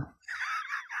 on you.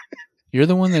 You're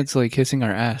the one that's like kissing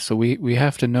our ass, so we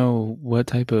have to know what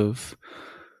type of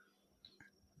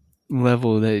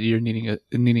level that you're needing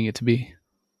it to be.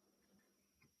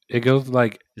 It goes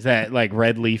like, is that like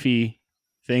red leafy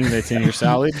thing that's in your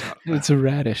salad? It's a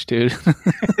radish, dude.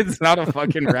 It's not a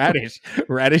fucking radish.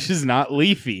 Radish is not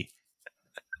leafy.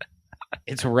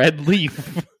 It's red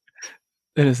leaf.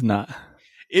 It is not.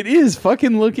 It is.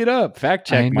 Fucking look it up. Fact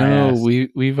check. I know.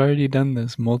 We've already done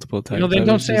this multiple times. No, then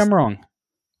don't say I'm wrong.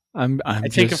 I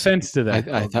take offense to that.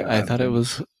 I thought it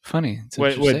was funny.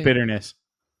 What bitterness?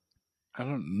 I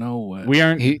don't know what. We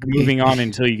aren't moving on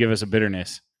until you give us a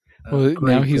bitterness. Well,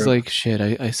 now he's like, shit.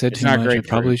 I said too much. I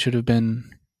probably should have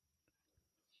been.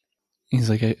 He's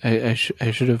like, I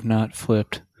should have not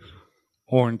flipped.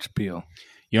 Orange peel.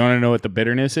 You want to know what the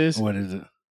bitterness is? What is it?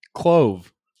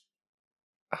 Clove.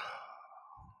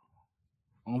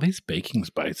 All these baking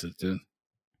spices, dude.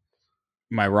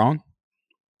 Am I wrong?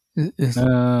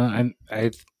 I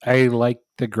like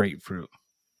the grapefruit.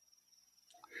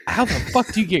 How the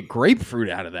fuck do you get grapefruit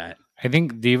out of that? I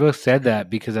think Devo said that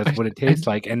because that's what it tastes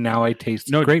like, and now I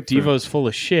taste grapefruit. Devo's full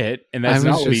of shit, and that's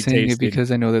not what he tasted. I was just saying it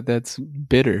because I know that's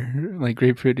bitter. Like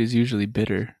grapefruit is usually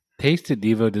bitter. Taste it,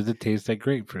 Devo. Does it taste like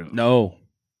grapefruit? No.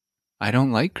 I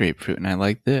don't like grapefruit, and I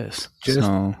like this. Just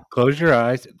close your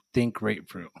eyes and think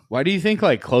grapefruit. Why do you think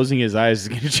like closing his eyes is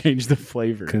going to change the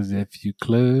flavor? Because if you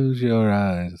close your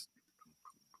eyes,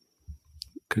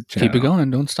 keep it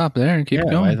going. Don't stop there and keep it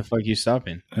going. Why the fuck are you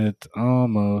stopping? It's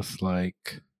almost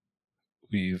like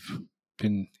we've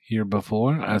been here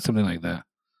before. Something like that.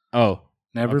 Oh.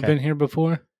 Never been here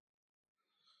before?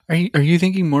 Are you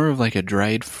thinking more of like a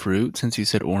dried fruit since you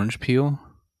said orange peel?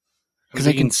 Because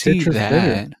I can see that.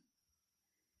 Bitter.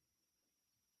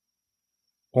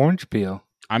 Orange peel.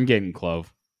 I'm getting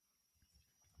clove.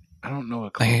 I don't know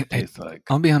what clove tastes like.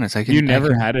 I'll be honest. You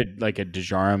never had a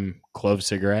DeJarm clove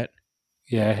cigarette?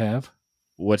 Yeah, I have.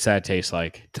 What's that taste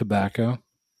like? Tobacco.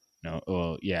 No,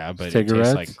 well, yeah, but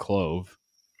cigarettes? It tastes like clove.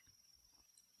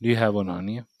 Do you have one on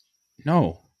you?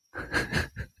 No.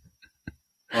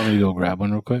 Want me to go grab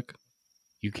one real quick?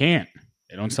 You can't.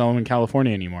 They don't sell them in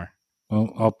California anymore.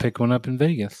 Well, I'll pick one up in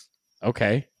Vegas.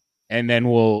 Okay. And then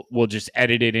we'll just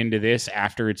edit it into this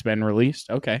after it's been released.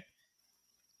 Okay.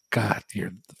 God,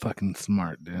 you're fucking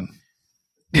smart, dude.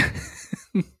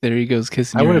 There he goes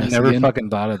kissing. I your would have ass never again. fucking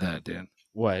thought of that, dude.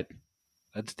 What?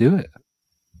 Let's do it.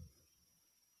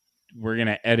 We're going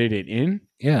to edit it in?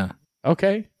 Yeah.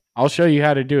 Okay. I'll show you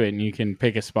how to do it, and you can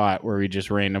pick a spot where we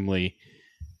just randomly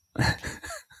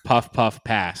puff,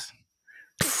 pass.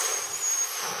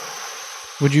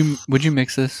 Would you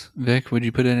mix this, Vic? Would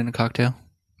you put it in a cocktail?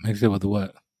 Mix it with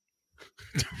what?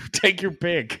 Take your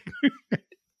pick.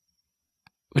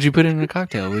 Would you put it in a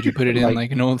cocktail? Would you put it in Like-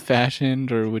 like an old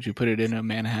fashioned, or would you put it in a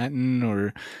Manhattan,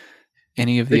 or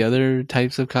any of the other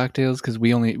types of cocktails? Because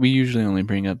we usually only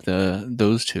bring up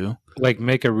those two. Like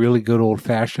make a really good old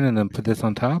fashioned and then put this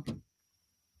on top?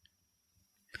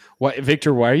 What,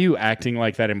 Victor, why are you acting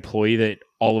like that employee that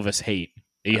all of us hate?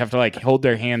 You have to like hold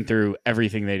their hand through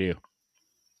everything they do.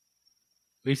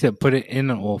 He said put it in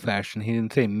an old fashioned. He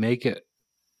didn't say make an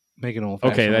old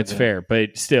fashioned. Okay, that's fair.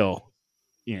 But still,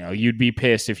 you'd be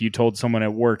pissed if you told someone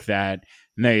at work that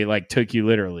and they like took you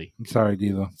literally. I'm sorry,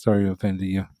 Devo. Sorry to offend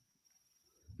you.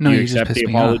 No, Do you you just accept pissed the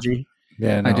me off. apology?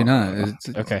 Yeah, I do not.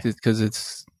 Okay. Because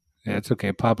it's Yeah, it's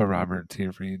okay. Papa Robert's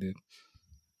here for you, dude.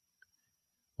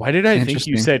 Why did I think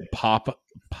you Interesting. said pop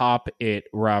it,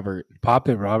 Robert? Pop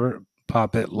it, Robert.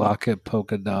 Pop it, lock it,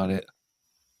 polka dot it.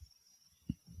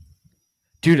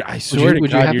 Dude, I swear would to you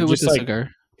God, have you're it with just a like,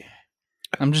 cigar?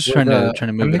 I'm just With trying a-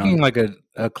 to move I'm it thinking on. like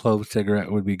a clove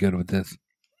cigarette would be good with this.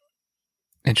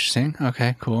 Interesting.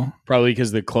 Okay, cool. probably because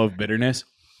of the clove bitterness.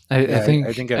 I Yeah, think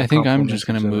I think I it think I'm complements just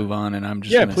gonna each other. move on, and I'm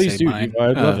just Yeah, gonna please say do, mine. Devo.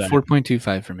 I'd love that.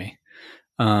 4.25 for me.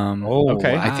 Oh,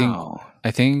 Okay.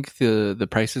 I think the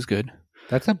price is good.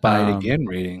 That's a buy it Um, again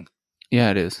rating. Yeah,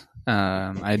 it is.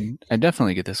 I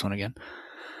definitely get this one again.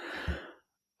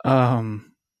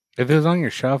 If it was on your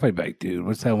shelf, I'd be like, dude,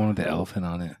 what's that one with the elephant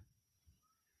on it?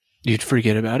 You'd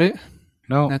forget about it.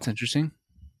 No, That's interesting.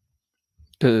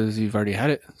 Because you've already had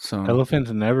it. So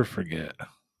elephants never forget.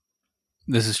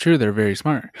 this is true. They're very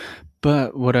smart.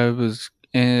 But what I was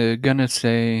gonna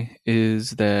say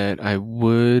is that I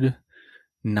would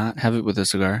not have it with a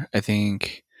cigar. I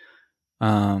think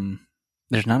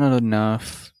there's not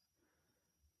enough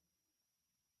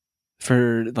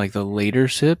for like the later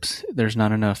sips. There's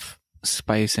not enough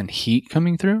spice and heat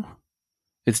coming through.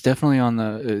 It's definitely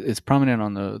it's prominent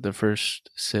on the first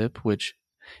sip, which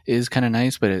is kind of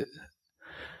nice, but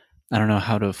I don't know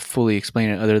how to fully explain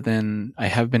it other than I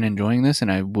have been enjoying this, and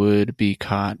I would be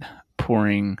caught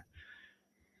pouring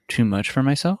too much for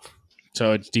myself.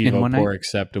 So it's In Devo one pour night?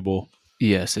 acceptable.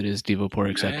 Yes, it is Devo Pour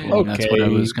acceptable. And that's what I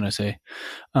Okay. was going to say.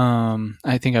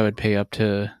 I think I would pay up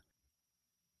to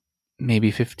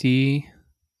maybe 50,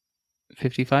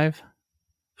 55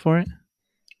 for it.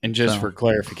 And just So- for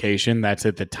clarification, that's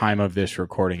at the time of this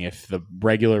recording. If the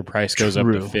regular price goes up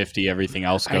to True. 50, everything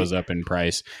else goes up in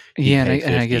price. Yeah, pay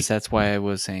and I 50. guess that's why I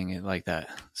was saying it like that.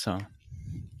 So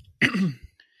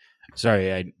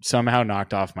Sorry, I somehow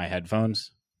knocked off my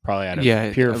headphones, probably out of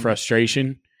Yeah, pure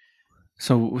frustration.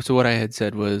 So what I had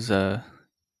said was,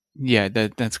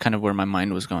 that's kind of where my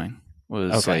mind was going.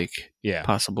 Was Okay. like Yeah.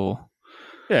 possible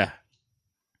Yeah.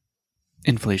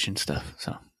 inflation stuff.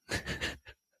 So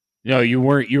No, you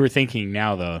weren't. You were thinking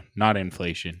now, though, not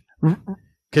inflation.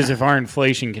 Because if our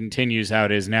inflation continues how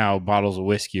it is now, bottles of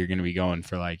whiskey are going to be going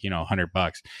for like,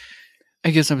 $100.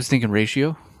 I guess I was thinking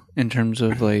ratio in terms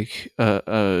of like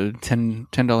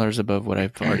 $10 above what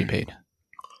I've already paid.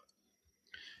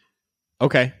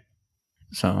 Okay.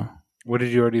 So What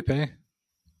did you already pay?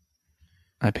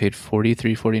 I paid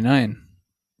 $43.49.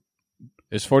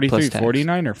 Is Plus tax.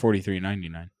 $43.49 or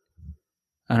 $43.99?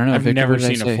 I don't know. I've Victor, never what did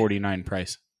I seen a say? 49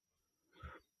 price.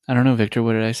 I don't know, Victor.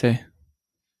 What did I say?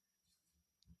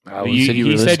 I you said you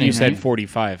were he said listening, you said right?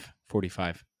 45.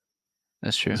 45.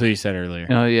 That's true. That's what you said earlier.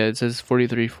 No, yeah, it says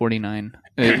 $43.49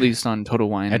 at least on Total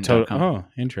Wine. At oh,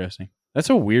 interesting. That's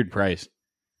a weird price.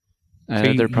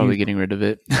 So They're probably you- getting rid of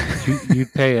it.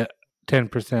 You'd pay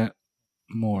 10%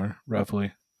 more,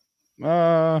 roughly. Uh,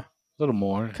 A little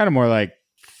more. kind of more like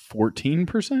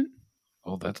 14%.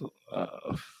 Oh, that's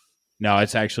No,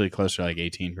 it's actually closer to like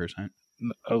 18%.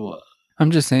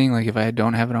 I'm just saying, like, if I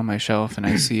don't have it on my shelf and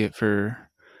I see it for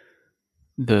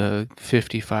the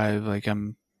 55, like,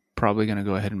 I'm probably gonna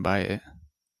go ahead and buy it.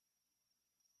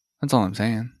 That's all I'm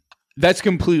saying. That's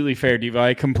completely fair, Diva.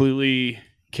 I completely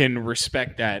can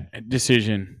respect that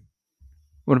decision.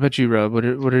 What about you, Rob? What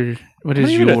is gonna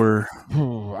give it a- your?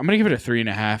 I'm gonna give it a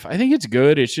 3.5. I think it's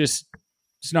good. It's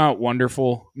not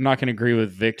wonderful. I'm not gonna agree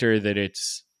with Victor that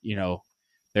it's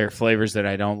There are flavors that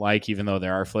I don't like, even though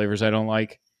there are flavors I don't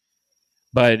like.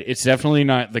 But it's definitely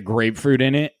not the grapefruit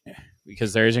in it,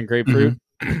 because there isn't grapefruit.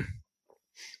 Mm-hmm.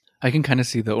 I can kind of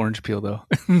see the orange peel though.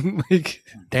 Like,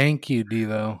 Thank you,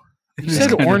 Devo. You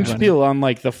said orange peel on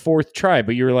like the fourth try,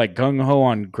 but you were like gung ho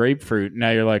on grapefruit.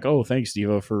 Now you're like, oh, thanks,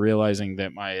 Devo, for realizing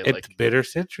that my It's bitter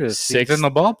citrus. sixth- It's in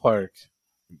the ballpark.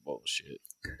 bullshit.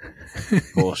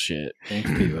 Bullshit. Thanks,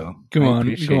 Devo. Go I on,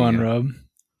 appreciate go on, you. Rob.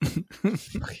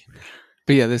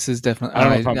 But yeah, this is definitely. I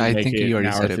don't know if I'm I gonna think make it you an already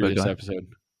hour said it, through but this go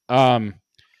ahead.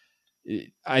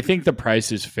 episode. I think the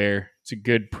price is fair. It's a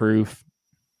good proof.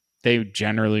 They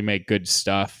generally make good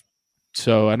stuff,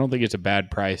 so I don't think it's a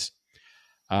bad price.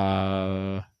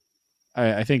 I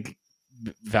think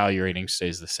value rating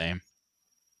stays the same.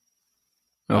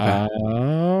 Okay.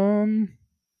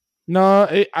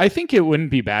 No, I think it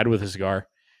wouldn't be bad with a cigar.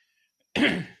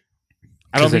 I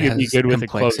don't think it'd be good with a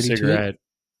clove cigarette.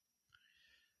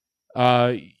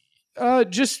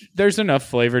 Just there's enough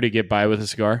flavor to get by with a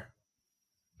cigar.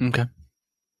 Okay.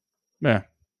 Yeah.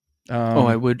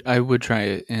 I would try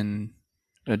it in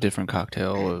a different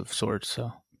cocktail of sorts.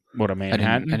 So What, a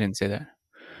Manhattan? I didn't say that.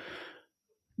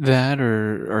 That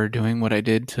or doing what I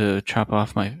did to not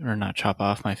chop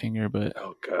off my finger, but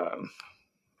Oh, God.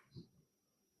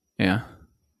 yeah,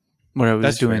 what I was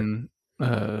That's doing, like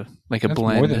a That's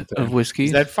more blend than fair. of whiskey.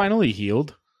 Is that finally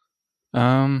healed?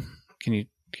 Can you?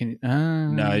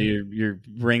 No, your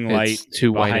ring light it's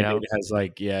too white behind out. it has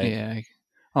like Yeah, I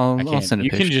I'll can't. send a You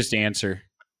picture. can just answer.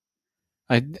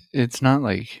 It's not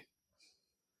like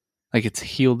it's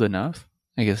healed enough.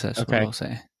 I guess that's Okay. what I'll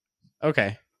say.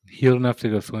 Okay. Healed enough to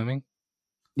go swimming?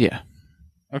 Okay.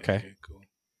 Okay, cool.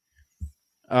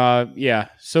 Yeah.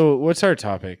 So what's our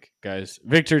topic, guys?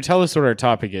 Victor, tell us what our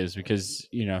topic is, because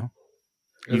you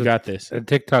got this. A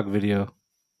TikTok video.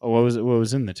 Oh, what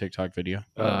was in the TikTok video?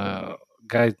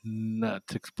 Guy's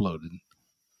nuts exploded.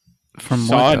 From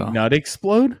Saw what a though? nut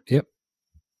explode?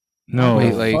 No,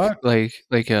 Wait, fuck?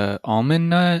 like a almond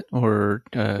nut or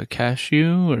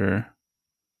cashew or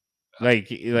Like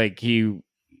he.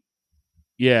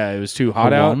 Yeah, it was too a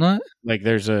hot out. walnut? Like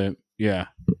there's a yeah.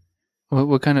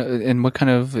 What kind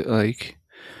of like?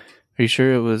 Are you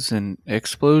sure it was an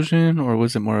explosion or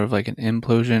was it more of like an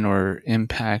implosion or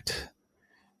impact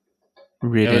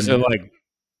ridden? Was it like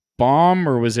bomb,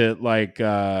 or was it like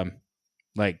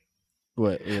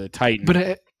what Titan?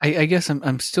 But I guess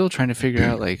I'm still trying to figure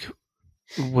out like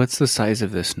what's the size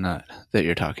of this nut that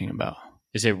you're talking about?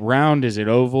 Is it round? Is it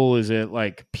oval? Is it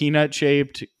like peanut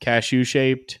shaped, cashew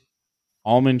shaped,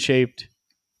 almond shaped?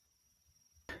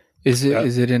 Is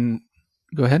it in?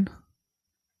 Go ahead.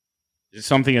 Is it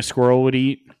something a squirrel would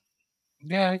eat?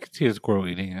 yeah, I could see a squirrel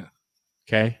eating it.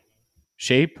 Okay.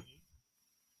 Shape?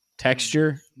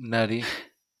 Texture? Nutty.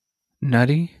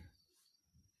 Nutty?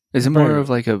 Is it more of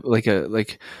like the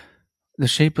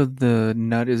shape of the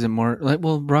nut? Is it more like,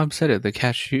 well, Rob said it, the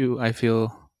cashew? I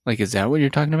feel like, is that what you're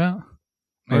talking about?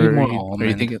 Maybe Or more are you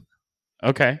almond. thinking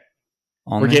Okay.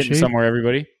 almond We're getting shape? somewhere,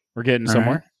 everybody. We're getting All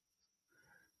somewhere. right.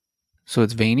 So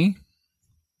it's veiny?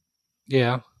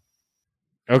 Yeah.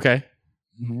 Okay.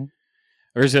 Mm-hmm.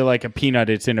 Or is it like a peanut?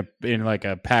 It's in like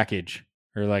a package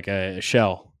or like a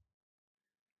shell.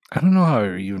 I don't know how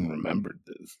I even remembered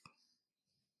this.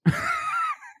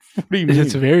 What do you mean?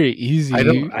 It's very easy. I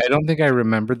don't think I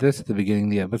remembered this at the beginning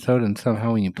of the episode, and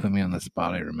somehow when you put me on the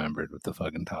spot, I remembered what the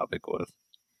fucking topic was.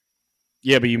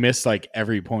 Yeah, but you missed like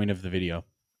every point of the video.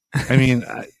 I mean,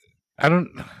 I don't.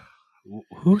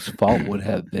 Whose fault would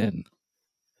have been?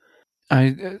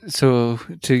 So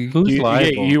to Who's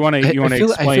liable? You want to I feel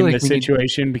explain like the we need-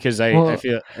 situation, because I Well,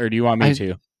 feel, or do you want me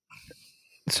to?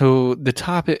 So the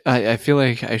topic, I feel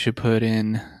like I should put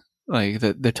in like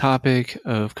the topic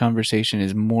of conversation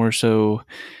is more so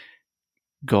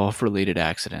golf related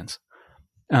accidents.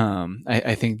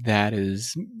 I think that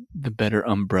is the better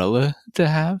umbrella to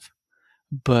have.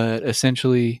 But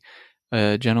essentially,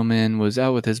 a gentleman was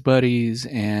out with his buddies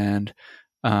and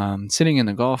sitting in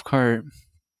the golf cart,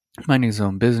 minding his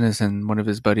own business, and one of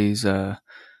his buddies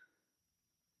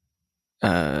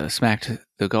smacked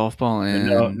the golf ball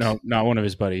and No, not one of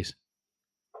his buddies.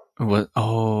 What?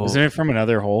 Oh, Isn't it from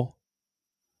another hole?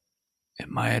 it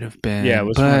might have been. Yeah, it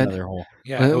was from but another hole.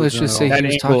 Yeah, let's just say That he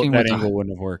was angle, talking that with angle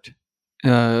wouldn't have worked.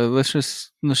 let's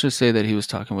just say that he was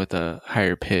talking with a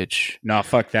higher pitch. No,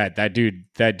 fuck that. That dude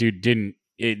didn't.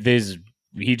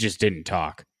 He just didn't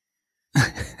talk.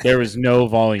 There was no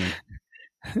volume.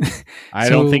 I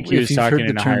don't think he if was you've talking heard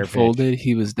in the a term higher pitch. folded.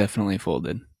 He was definitely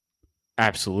folded.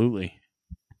 Absolutely.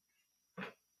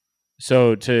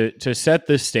 So to set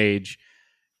the stage,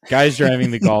 guy's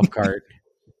driving the golf cart.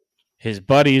 His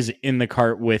buddy's in the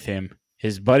cart with him.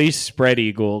 his buddy's spread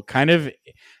eagle, kind of,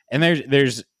 and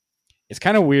there's it's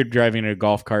kind of weird driving a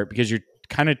golf cart because you're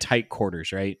kind of tight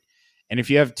quarters, right? And if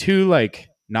you have two like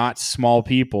not small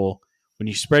people, when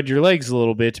you spread your legs a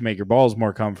little bit to make your balls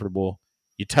more comfortable,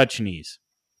 you touch knees.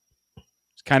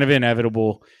 It's kind of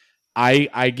inevitable.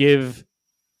 If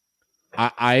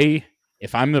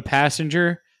I'm the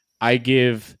passenger, I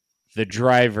give the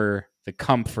driver the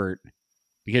comfort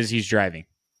because he's driving,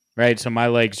 right? So my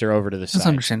legs are over to the side. That's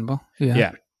understandable.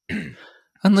 Yeah. So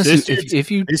Unless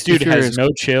this dude has no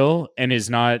chill and is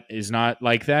not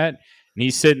like that, and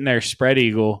he's sitting there spread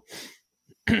eagle.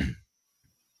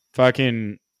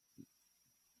 Fucking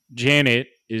Janet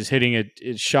is hitting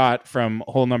a shot from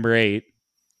hole number 8,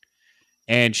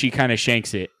 and she kind of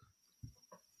shanks it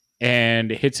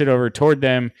and hits it over toward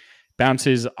them,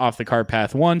 bounces off the car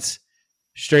path once,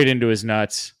 straight into his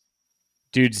nuts.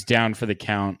 Dude's down for the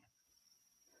count.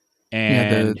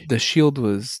 And the shield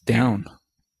was down.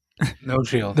 No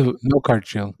shield. No cart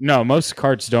shield. No, most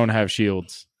carts don't have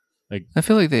shields. Like I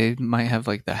feel like they might have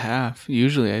like the half.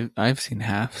 Usually I've seen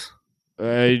halves.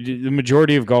 the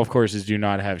majority of golf courses do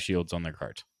not have shields on their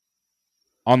carts.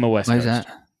 On the West Why Coast. is that?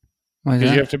 Why is Because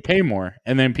that? you have to pay more,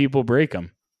 and then people break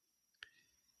them.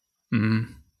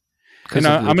 Mm. And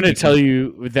I'm going to tell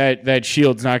you that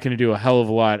shield's not going to do a hell of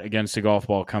a lot against a golf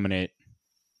ball coming at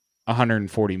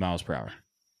 140 miles per hour.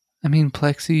 I mean,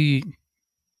 plexi.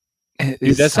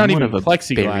 Dude, that's not even somewhat of a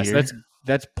plexiglass. barrier.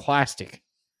 That's plastic.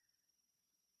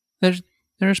 There's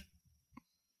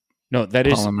No, that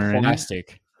is Polymer in it.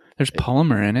 plastic. there's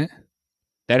polymer in it.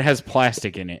 That has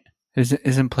plastic in it.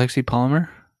 Isn't plexi polymer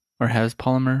or has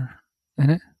polymer in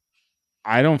it?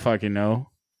 I don't fucking know.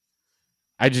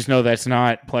 I just know that's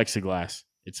not plexiglass.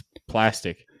 It's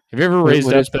plastic. Have you ever raised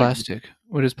What up is plastic?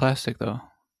 What is plastic though?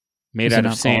 made Is it out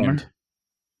of not sand? polymer?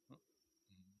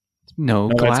 No, No,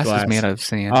 that's glass glass. is made out of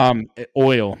sand.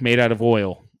 Oil, made out of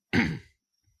oil.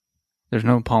 There's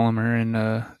no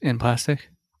polymer in plastic.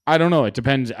 I don't know. It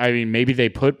depends. I mean, maybe they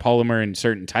put polymer in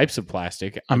certain types of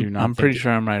plastic. I'm pretty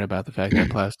sure I'm right about the fact that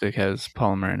plastic has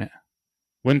polymer in it.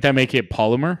 Wouldn't that make it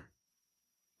polymer?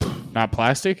 Not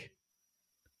plastic?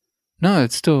 No,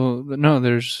 it's still no.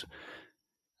 There's,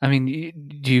 I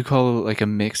mean, do you call like a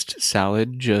mixed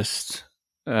salad just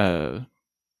the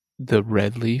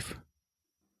red leaf?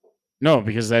 No,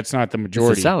 because that's not the It's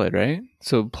majority. a salad, right?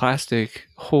 So plastic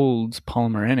holds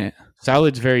polymer in it.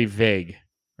 Salad's very vague,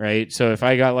 right? So if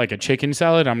I got like a chicken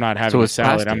salad, I'm not having So a it's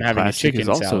salad. plastic. I'm having Plastic a chicken is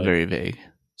also salad. very vague.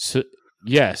 So,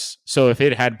 yes. So if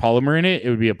it had polymer in it, it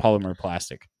would be a polymer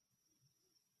plastic.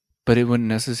 But it wouldn't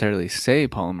necessarily say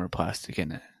polymer plastic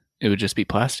in it. It would just be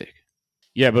plastic.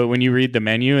 Yeah, but when you read the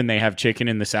menu and they have chicken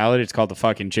in the salad, it's called the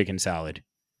fucking chicken salad.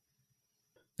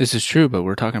 This is true, but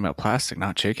we're talking about plastic,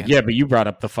 not chicken. Yeah, but you brought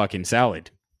up the fucking salad.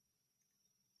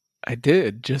 I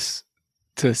did, just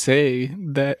to say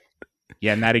that.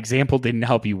 Yeah, and that example didn't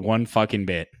help you one fucking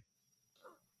bit.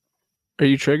 Are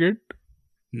you triggered?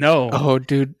 No. Oh,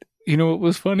 dude, you know what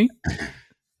was funny?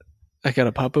 I got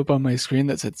a pop-up on my screen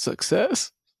that said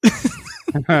success.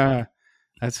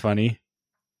 That's funny.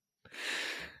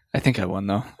 I think I won,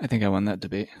 though. I think I won that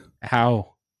debate.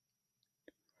 How?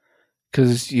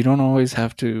 Because you don't always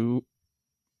have to.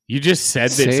 You just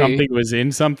said that something was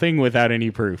in something without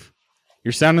any proof.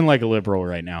 You're sounding like a liberal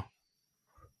right now.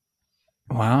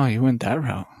 Wow, you went that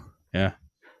route. Yeah,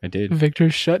 I did. Victor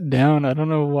shut down. I don't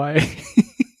know why.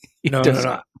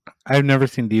 No. I've never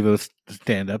seen Devo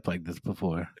stand up like this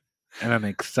before, and I'm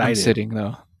excited. I'm sitting,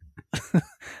 though.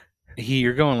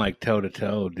 You're going like toe to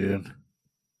toe, dude,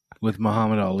 with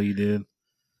Muhammad Ali, dude.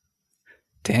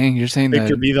 Dang, you're saying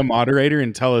Victor, that. be the moderator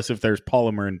and tell us if there's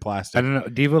polymer in plastic. I don't know.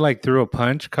 Devo like threw a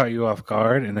punch, caught you off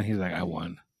guard, and then he's like, "I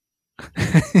won."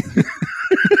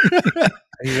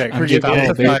 He's like, "Forget the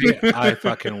whole fight. I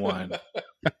fucking won."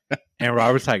 And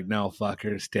Robert's like, "No,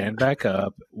 fucker, stand back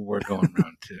up. We're going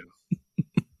round 2."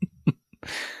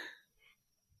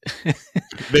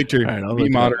 Victor, All right, I'll be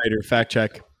look it up. moderator. Fact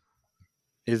check.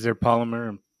 Is there polymer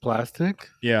and plastic?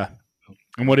 Yeah.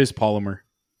 And what is polymer?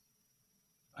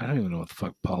 I don't even know what the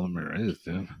fuck polymer is,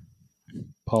 dude.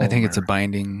 I think it's a Polymer.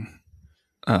 binding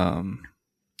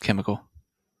chemical.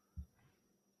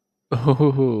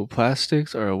 Oh,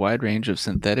 plastics are a wide range of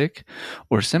synthetic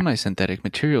or semi-synthetic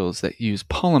materials that use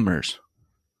polymers.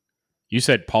 You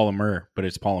said polymer, but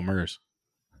it's polymers.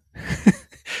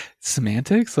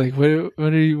 Semantics? Like what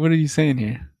are you saying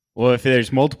here? Well, if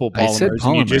there's multiple I said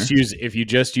polymers, and polymer. if you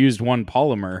just used one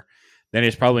polymer, then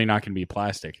it's probably not going to be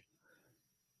plastic.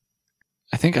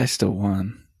 I think I still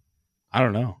won. I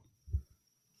don't know.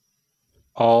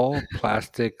 All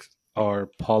plastics are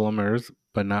polymers,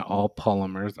 but not all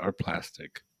polymers are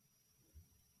plastic.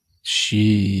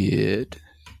 Shit.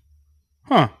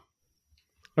 Huh.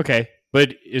 Okay.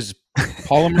 But is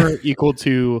polymer equal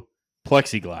to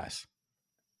plexiglass?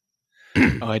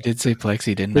 Oh, I did say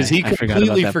plexi, didn't I? Because he I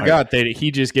completely that forgot part. that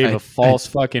he just gave a false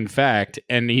fucking fact,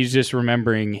 and he's just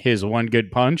remembering his one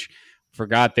good punch.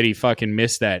 Forgot that he fucking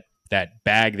missed that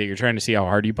bag that you're trying to see how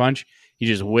hard you punch. He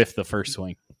just whiffed the first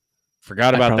swing.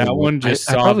 Forgot about that one. Just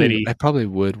saw that he. I probably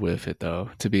would whiff it though.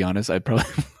 To be honest, I probably.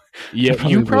 Yeah,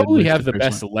 you probably have the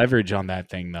best leverage on that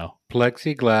thing though.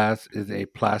 Plexiglass is a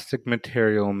plastic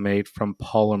material made from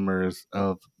polymers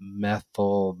of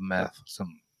methyl blah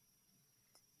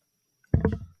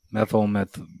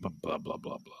blah blah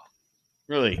blah.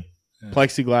 Really, yeah.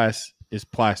 Plexiglass is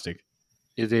plastic.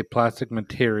 Is a plastic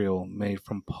material made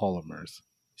from polymers.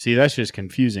 See, that's just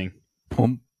confusing.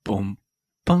 Boom, boom,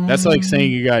 boom. That's like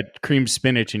saying you got creamed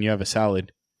spinach and you have a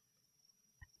salad.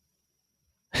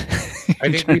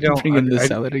 I think we don't bring in the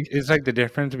salad again. It's like the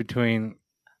difference between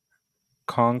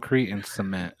concrete and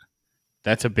cement.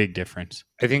 That's a big difference.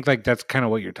 I think like that's kind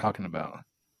of what you're talking about.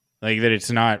 Like that it's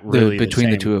not really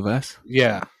between the two of us.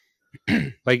 Yeah.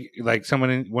 like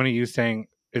one of you saying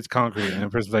it's concrete and the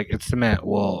person's like it's cement.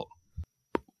 Well,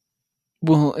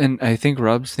 and I think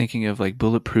Rob's thinking of like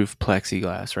bulletproof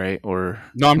plexiglass, right? Or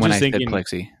no, I'm just thinking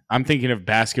plexi. I'm thinking of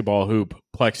basketball hoop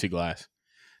plexiglass.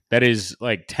 That is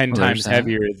like 10 times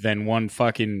heavier than one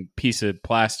fucking piece of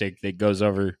plastic that goes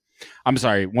over. I'm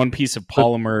sorry, one piece of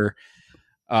polymer,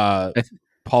 polymer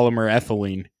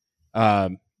ethylene,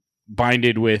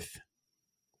 binded with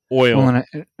oil and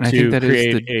I think that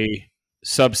create a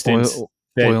substance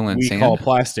that oil and we sand. call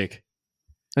plastic.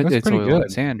 It's pretty oil good.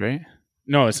 and sand, right?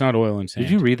 No, it's not oil and sand.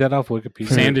 Did you read that off Wikipedia?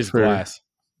 Sand is glass.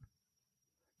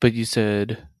 But you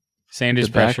said sand is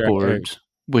the backboard,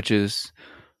 which is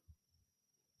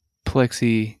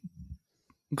plexi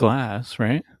glass,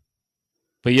 right?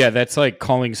 But yeah, that's like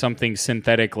calling something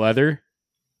synthetic leather.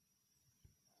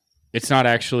 It's not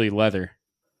actually leather.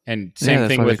 And same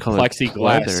thing with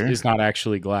plexiglass is not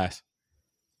actually glass.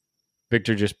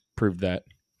 Victor just proved that.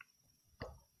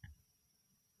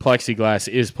 Plexiglass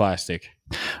is plastic.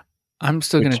 I'm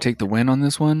still going to take the win on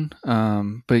this one,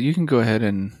 but you can go ahead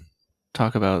and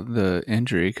talk about the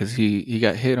injury because he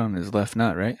got hit on his left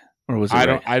nut, right? Or was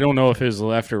it I don't know if it was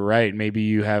left or right. Maybe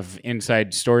you have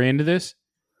inside story into this.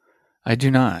 I do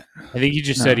not. I think you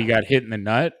just said he got hit in the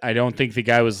nut. I don't think the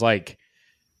guy was like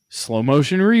slow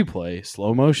motion replay.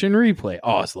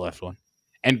 Oh, it's the left one.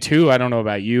 And two, I don't know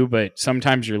about you, but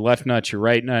sometimes your left nut's your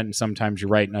right nut, and sometimes your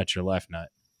right nut's your left nut.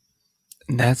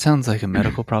 That sounds like a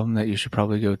medical problem that you should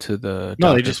probably go to the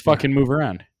No, they just fucking move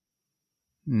around.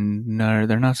 No,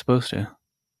 they're not supposed to.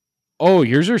 Oh,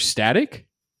 yours are static?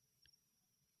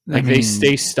 Like they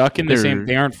stay stuck in the same...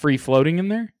 They aren't free floating in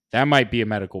there? That might be a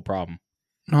medical problem.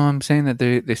 No, I'm saying that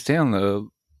they stay on the...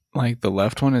 Like the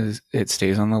left one it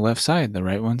stays on the left side. The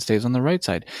right one stays on the right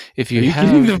side. If you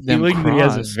have them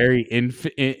cross, is very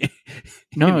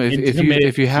no.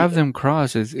 If you have them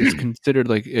cross, it's considered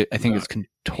like I think it's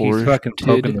contorted. He's fucking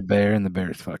poking the bear, and the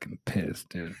bear's fucking pissed,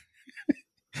 dude.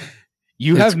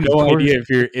 You have no idea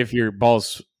if your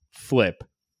balls flip.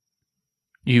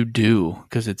 You do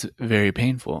because it's very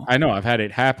painful. I know I've had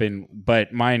it happen,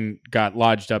 but mine got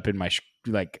lodged up in my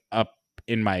up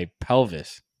in my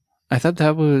pelvis. I thought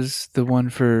that was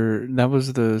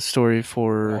the story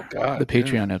for the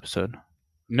Patreon episode.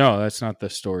 No, that's not the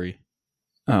story.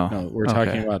 Oh, no, we're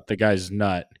talking about the guy's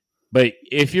nut. But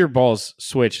if your balls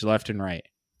switch left and right,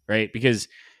 because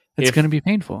it's going to be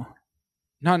painful.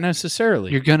 Not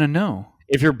necessarily. You're going to know.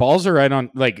 If your balls are right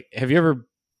on, have you ever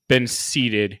been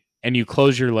seated and you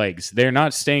close your legs? They're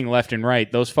not staying left and right.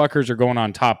 Those fuckers are going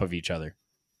on top of each other.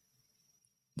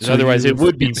 So otherwise, it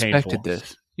would be painful.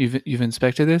 This. You've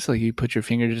inspected this? Like you put your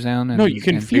fingers down and no, you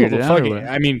can feel the fucking.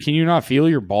 I mean, can you not feel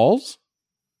your balls?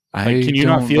 Can you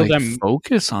not feel them?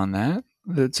 Focus on that.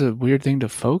 That's a weird thing to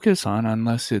focus on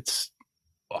unless it's.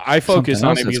 I focus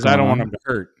on it because I don't want them to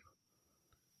hurt.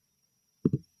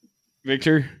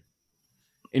 Victor,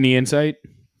 any insight?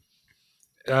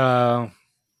 I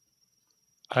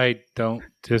don't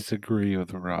disagree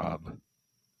with Rob.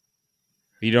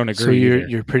 You don't agree? So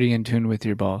you're pretty in tune with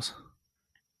your balls.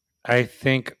 I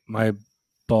think my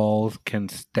balls can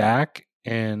stack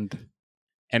and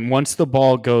once the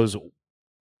ball goes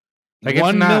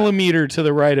 1 millimeter to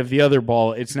the right of the other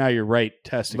ball, it's now your right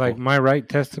testicle. Like my right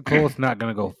testicle is not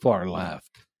going to go far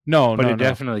left. But it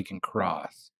definitely can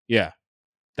cross. Yeah,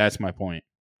 that's my point.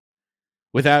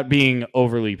 Without being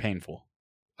overly painful.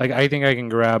 Like I think I can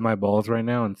grab my balls right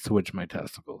now and switch my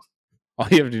testicles. All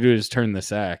you have to do is turn the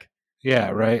sack. Yeah,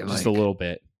 right. Just a little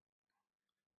bit.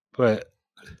 But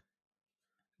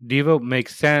Devo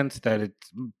makes sense that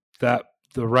it's that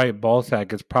the right ball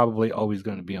sack is probably always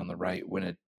going to be on the right when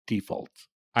it defaults.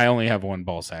 I only have one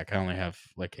ball sack. I only have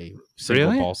like a single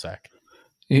Really? ball sack.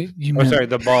 You Oh, meant sorry,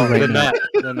 the ball, right the now. nut,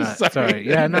 the nut. Sorry. Sorry.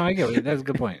 Yeah, no, I get it. That's a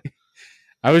good point.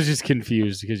 I was just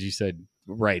confused because you said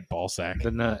right ball sack.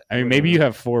 The nut. I mean, maybe you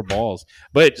have 4 balls.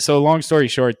 But so long story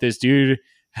short, this dude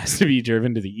has to be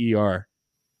driven to the ER.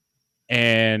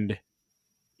 And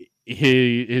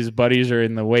his buddies are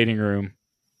in the waiting room.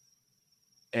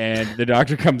 And the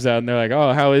doctor comes out and they're like,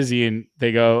 "Oh, how is he?" And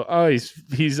they go, "Oh,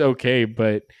 he's okay,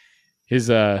 but his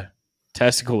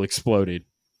testicle exploded."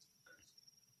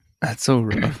 That's so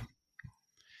rough.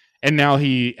 And now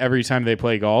every time they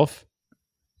play golf,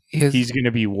 His- he's going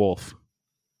to be wolf.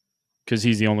 Because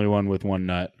he's the only one with one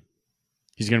nut.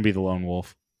 He's going to be the lone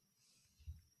wolf.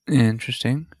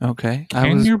 Interesting. Okay. I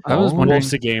Can was your balls- wondering.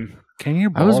 Wolf's a game. Can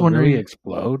your I was ball wondering- really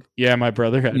explode? Yeah, my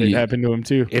brother had it Yeah. happen to him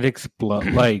too. It explode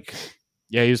like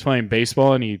Yeah, he was playing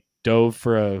baseball and he dove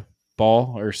for a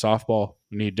ball or softball.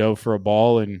 And he dove for a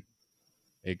ball and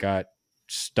it got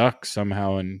stuck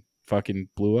somehow and fucking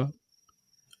blew up.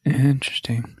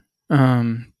 Interesting.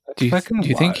 Do you fucking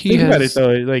think wild. he Think about it has? though.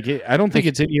 Like, I don't think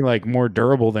it's any like more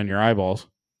durable than your eyeballs.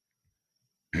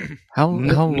 How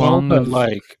no, long? but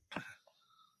like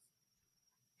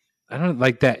I don't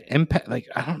like that impact. Like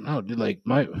I don't know, dude. Like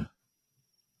my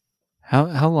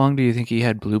How long do you think he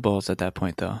had blue balls at that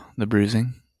point, though? The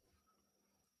bruising.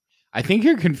 I think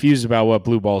you're confused about what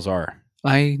blue balls are.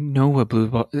 I know what blue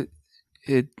ball.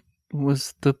 It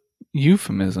was the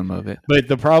euphemism of it. But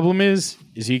the problem is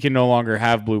he can no longer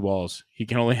have blue balls. He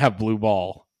can only have blue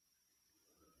ball.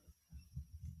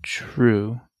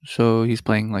 True. So he's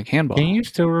playing like handball. can you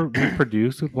still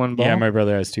reproduce with one ball? Yeah, my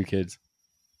brother has 2 kids.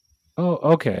 Oh,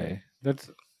 okay. That's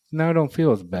now I don't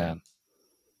feel as bad.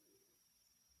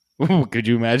 Could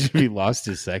you imagine if he lost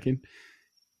his second?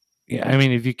 Yeah, I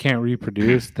mean, if you can't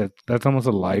reproduce, that's almost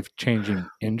a life-changing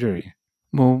injury.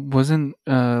 Well, wasn't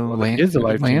Lance? it is a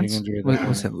life-changing Lance? injury.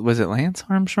 Was it Lance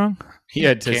Armstrong? He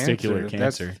had Cancer, testicular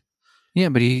that's- cancer. Yeah,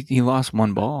 but he lost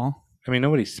one ball. I mean,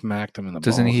 nobody smacked him in the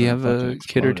Doesn't balls he and have a fucking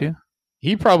kid or exploded. two?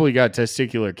 He probably got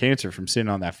testicular cancer from sitting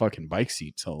on that fucking bike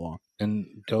seat so long. And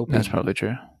doping. That's probably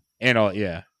true. And all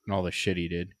the shit he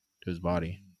did to his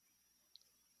body.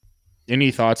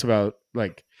 Any thoughts about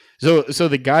like so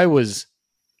the guy was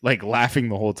like laughing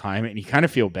the whole time and he kind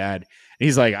of feel bad. And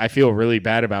he's like, I feel really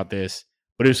bad about this,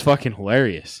 but it was fucking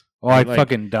hilarious. Oh, I'd like-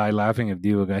 fucking die laughing if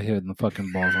Diva got hit in the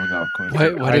fucking balls on the golf course.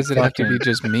 Why does it have to be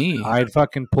just me? I'd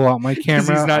fucking pull out my 'Cause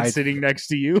camera. he's not I'd, sitting next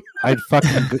to you. I'd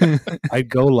fucking I'd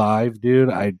go live, dude.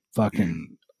 I'd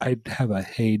have a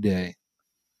heyday.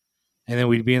 And then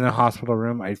we'd be in the hospital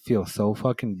room. I'd feel so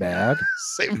fucking bad,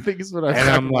 Same thing as what I was And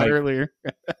talking I'm about like- earlier.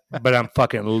 but I'm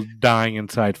fucking dying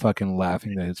inside, fucking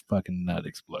laughing that his fucking nut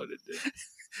exploded. Dude.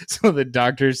 So the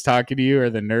doctor's talking to you or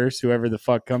the nurse, whoever the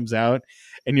fuck comes out,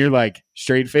 and you're like,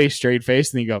 straight face, and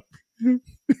then you go,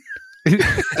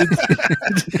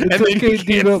 It's then okay, you can't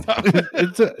Diva. stop.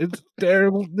 It's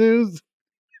terrible news.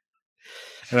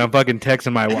 And I'm fucking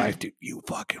texting my wife, dude. You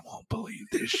fucking won't believe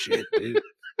this shit, dude.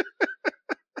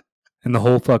 And the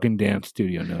whole fucking damn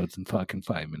studio knows in fucking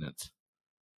 5 minutes.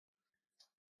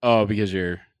 oh, because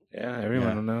you're Yeah, everyone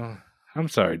Yeah. will know. I'm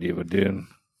sorry, Diva, dude.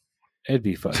 It'd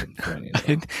be fucking funny.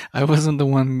 though. I wasn't the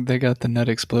one that got the nut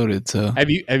exploded, so Have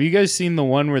you guys seen the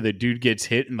one where the dude gets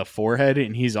hit in the forehead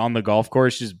and he's on the golf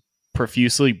course just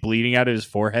profusely bleeding out of his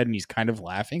forehead and he's kind of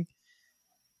laughing?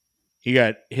 He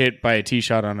got hit by a tee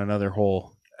shot on another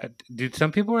hole. Dude,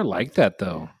 some people are like that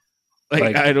though.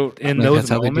 Like, I don't. In like, those that's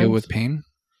how they deal moments, with pain.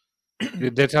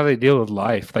 dude, that's how they deal with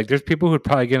life. Like, there's people who'd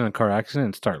probably get in a car accident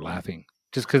and start laughing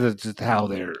just because it's just how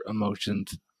their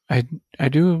emotions. I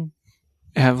do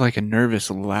have like a nervous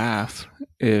laugh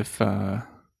if I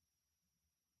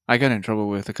got in trouble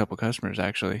with a couple customers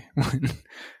actually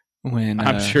when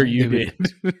I'm sure you they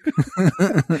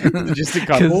did. Just a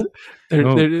couple.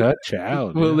 Cut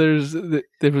child. Well, dude.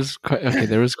 there was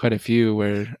quite a few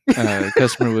where a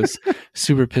customer was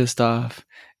super pissed off,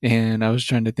 and I was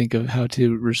trying to think of how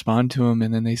to respond to them,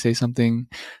 and then they say something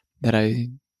that I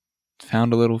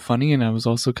found a little funny, and I was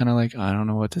also kind of like, I don't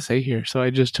know what to say here, so I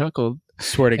just chuckled.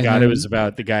 Swear to And God, it then- was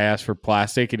about the guy asked for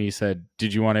plastic and he said,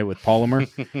 "Did you want it with polymer?"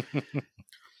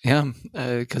 Yeah,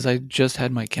 because I just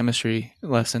had my chemistry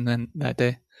lesson then that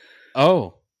day.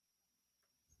 Oh,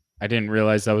 I didn't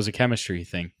realize that was a chemistry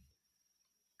thing.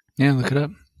 Yeah, look it up.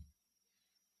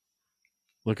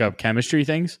 Look up chemistry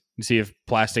things and see if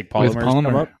plastic polymers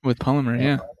come up. With polymer,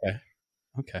 yeah.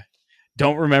 Okay.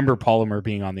 Don't remember polymer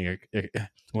being on the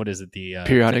what is it? The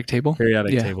Periodic table.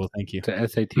 periodic Yeah. table. Thank you. It's a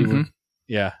SAT Mhm. one.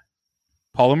 Yeah.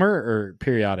 Polymer or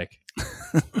periodic?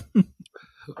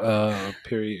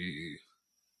 Period.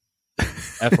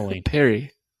 Ethylene.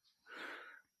 Perry.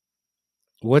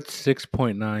 What's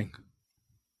 6.9?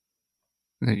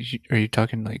 Are you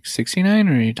talking like 69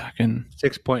 or are you talking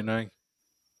 6.9.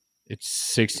 It's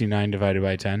 69 divided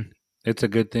by 10. It's a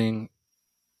good thing.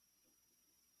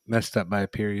 Messed up by a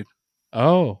period.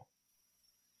 Oh.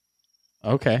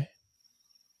 Okay. Have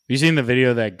you seen the video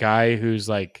of that guy who's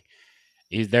like,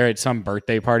 he's there at some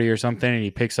birthday party or something and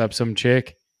he picks up some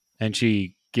chick and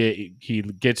he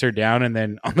gets her down and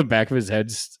then on the back of his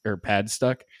head her pad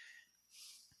stuck?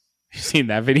 You seen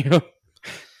that video?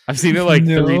 I've seen it like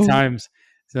 3 times.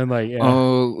 So I'm like, yeah.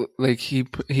 Oh, like he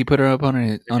put her up on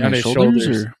his shoulders?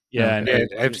 Or? Yeah, Yeah,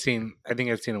 I think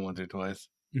I've seen it once or twice.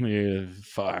 Yeah,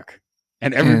 fuck.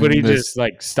 And everybody just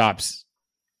like stops.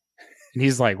 And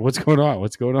he's like, what's going on?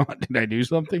 What's going on? Did I do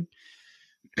something?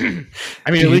 I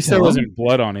mean, at least there wasn't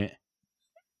blood on it.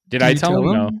 Did I tell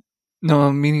him? No.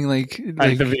 No, meaning like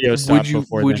the video stopped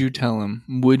would you tell him?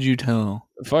 Would you tell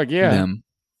Fuck yeah. them?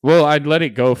 Well, I'd let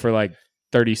it go for like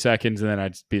 30 seconds and then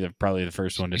I'd be probably the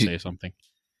first one to say something.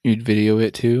 You'd video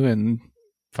it too and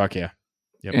fuck yeah.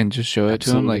 Yep. And just show it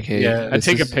to him like, hey, yeah, I'd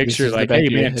take a picture like, hey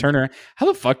man, turn around. How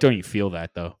the fuck don't you feel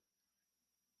that though?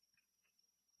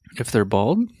 If they're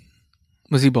bald?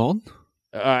 Was he bald?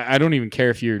 I don't even care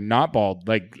if you're not bald.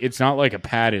 Like, it's not like a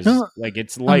pad is like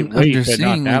it's lightweight, but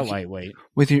saying, not that like, lightweight.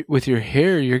 With your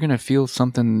hair, you're gonna feel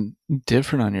something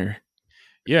different on your.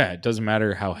 Yeah, it doesn't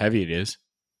matter how heavy it is.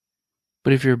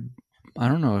 But if you're, I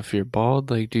don't know, if you're bald,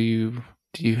 like, do you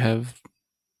have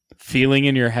feeling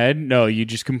in your head? No, you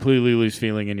just completely lose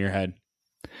feeling in your head.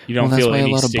 You don't that's feel why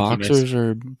any a lot stickiness. of boxers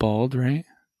are bald, right?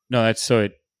 No, that's so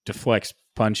it deflects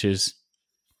punches.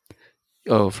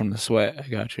 Oh, from the sweat. I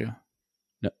got you.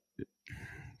 No,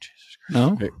 Jesus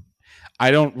Christ. No.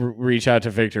 I don't reach out to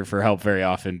Victor for help very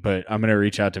often, but I'm gonna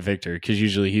reach out to Victor because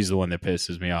usually he's the one that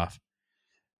pisses me off.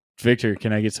 Victor,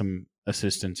 can I get some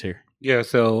assistance here? Yeah.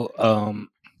 So,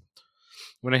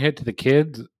 when I hit to the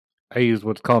kids, I use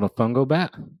what's called a fungo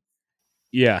bat.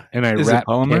 Yeah, and I wrap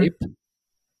tape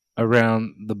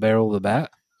around the barrel of the bat.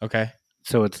 Okay.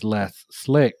 So it's less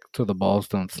slick, so the balls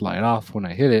don't slide off when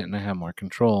I hit it, and I have more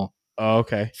control. Oh,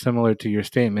 okay. Similar to your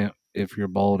statement, if you're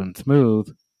bald and smooth,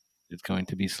 it's going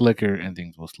to be slicker and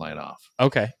things will slide off.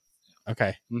 Okay.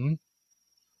 Okay. Mm-hmm.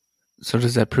 So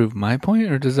does that prove my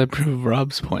point, or does that prove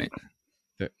Rob's point?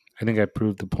 I think I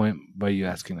proved the point by you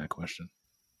asking that question.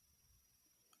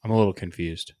 I'm a little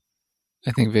confused.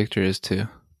 I think Victor is too.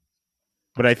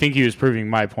 But I think he was proving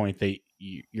my point that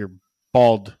you're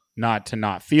bald not to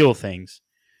not feel things.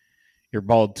 You're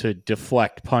bald to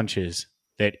deflect punches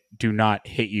that do not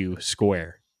hit you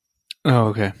square. Oh,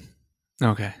 okay.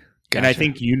 Okay. Gotcha. And I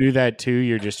think you knew that too.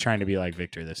 You're just trying to be like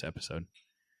Victor this episode.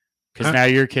 Because now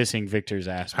you're kissing Victor's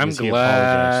ass. I'm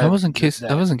glad. I wasn't kissing.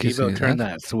 I wasn't kissing. Devo turned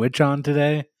that switch on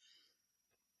today,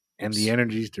 and the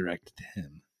energy's directed to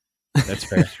him. That's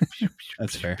fair.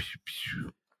 That's fair.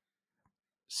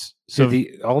 So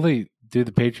the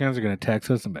Patreons are gonna text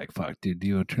us and be like, "Fuck, dude,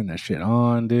 Devo, turn that shit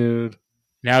on, dude."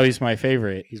 Now he's my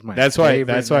favorite. He's my. That's favorite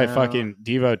why. That's why now. fucking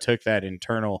Devo took that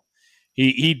internal.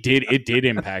 He did. It did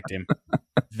impact him.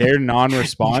 Their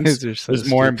non-response was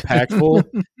more impactful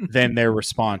than their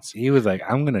response. He was like,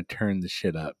 "I'm gonna turn the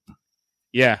shit up."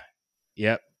 Yeah.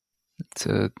 Yep. It's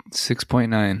a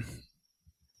 6.9.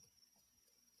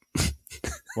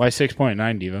 Why 6.9,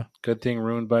 Devo? Good thing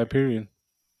ruined by a period.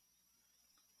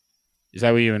 Is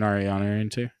that what you and Ariana are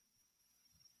into?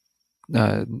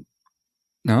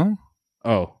 No.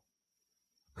 Oh.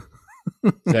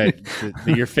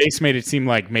 Your face made it seem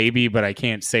like maybe, but I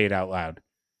can't say it out loud.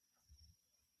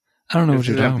 I don't know what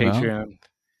you're talking about.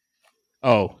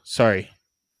 Oh, sorry.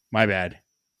 My bad.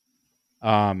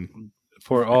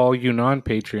 For all you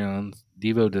non-Patreons,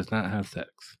 Devo does not have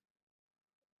sex.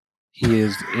 He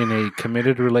is in a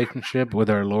committed relationship with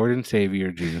our Lord and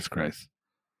Savior, Jesus Christ.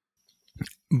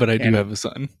 But I do have a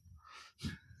son.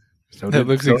 So that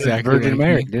looks exactly Virgin like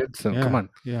Mary me. did. So yeah, come on.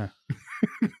 Yeah.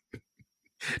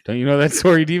 Don't you know that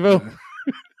story, Devo?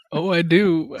 Oh, I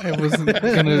do. I wasn't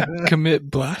going to commit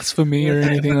blasphemy or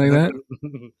anything like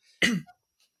that.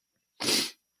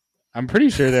 I'm pretty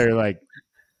sure they're like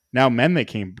now men that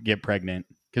can get pregnant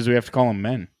because we have to call them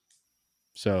men.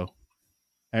 So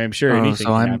I'm sure anything. So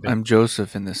can happen. I'm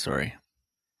Joseph in this story.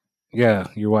 Yeah,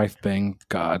 your wife banged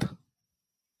God.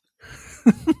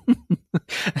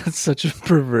 That's such a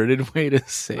perverted way to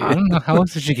say it. I don't know how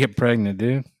else did she get pregnant,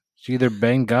 dude. She either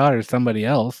banged God or somebody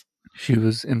else. She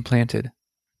was implanted.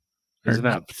 Isn't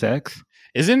that sex?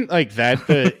 Isn't like that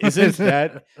the? Isn't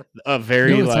that a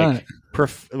very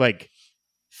like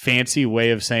fancy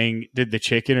way of saying did the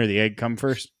chicken or the egg come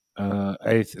first?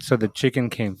 So the chicken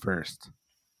came first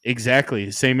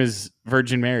Exactly. Same as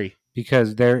Virgin Mary.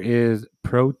 because there is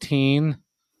protein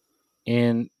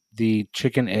in the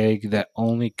chicken egg that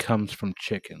only comes from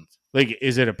chickens. Like,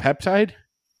 is it a peptide?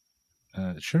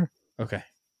 Sure. Okay.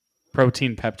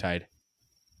 Protein peptide.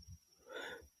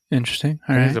 Interesting.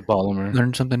 All It right. is a polymer.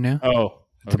 Learned something new. Oh,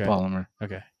 It's okay. a polymer.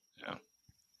 Okay. Yeah.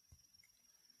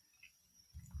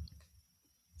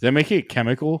 Does that make it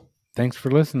chemical? Thanks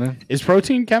for listening. Is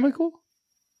protein chemical?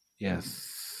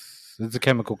 Yes. It's a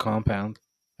chemical compound.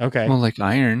 Okay. Well, like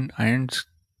iron. Iron's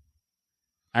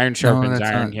Iron sharpens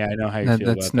that's iron. not- Yeah, I know how you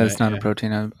feel that's about that. not yeah. a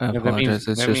protein. I Yeah, apologize.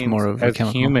 It's that just means more of a as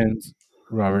chemical. humans,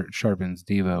 Robert sharpens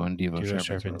Devo and Devo Devo sharpens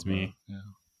sharpens Robo. me. Yeah.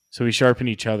 So we sharpen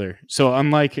each other. So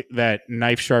unlike that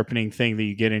knife sharpening thing that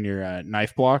you get in your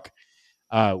knife block,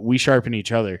 we sharpen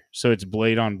each other. So it's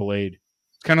blade on blade.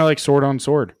 It's kind of like sword on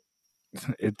sword.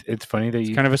 It's funny that It's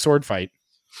you. kind of a sword fight.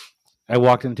 I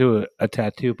walked into a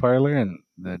tattoo parlor and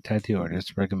the tattoo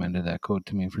artist recommended that quote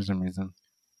to me for some reason.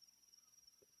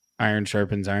 Iron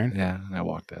sharpens iron. Yeah, and I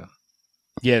walked out.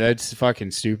 Yeah, that's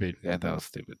fucking stupid. Yeah, that was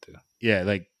stupid too. Yeah,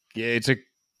 like it's a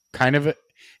kind of if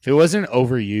it wasn't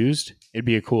overused, it'd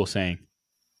be a cool saying.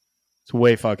 It's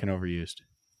way fucking overused.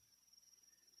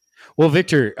 Well,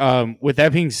 Victor, with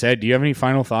that being said, do you have any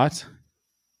final thoughts?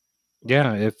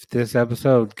 Yeah, if this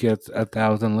episode gets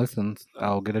 1,000 listens,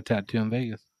 I'll get a tattoo in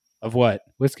Vegas. Of what?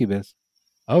 Whiskey Biz.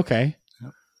 Okay.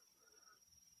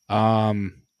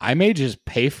 I may just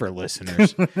pay for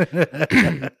listeners.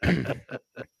 I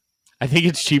think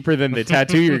it's cheaper than the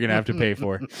tattoo you're gonna have to pay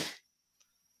for.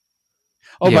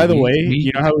 Oh, Yeah, by the we- way, we-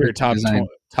 you know how we were design-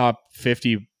 top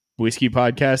 50 whiskey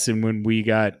podcasts, and when we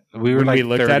we were when like we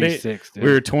looked at it, 36, dude.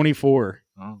 we were 24.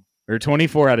 Oh. We were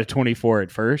 24 out of 24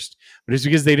 at first, but it's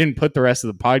because they didn't put the rest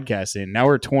of the podcast in. Now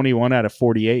we're 21 out of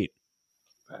 48.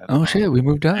 Oh shit, we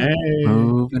moved up. Hey.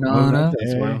 Moving on up.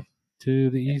 As Hey. well. To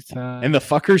the east side. And the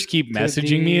fuckers keep To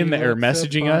messaging me the or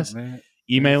messaging us, apartment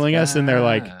emailing us, and they're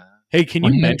like, inside. "Hey, can Why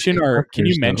you you mention gotta say can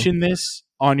you fuckers, though? mention this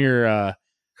on your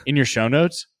in your show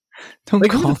notes?" Don't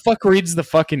Like, who call. the fuck reads the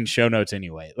fucking show notes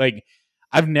anyway? Like,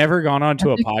 I've never gone onto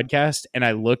a podcast and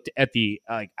I looked at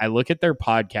I look at their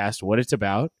podcast, what it's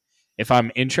about. If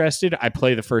I'm interested, I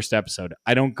play the first episode.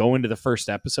 I don't go into the first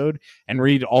episode and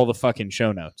read all the fucking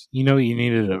show notes. You know, you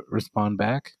needed to respond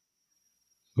back.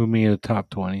 Move me to the top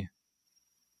 20,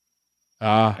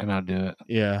 and I'll do it.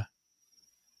 Yeah.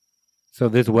 So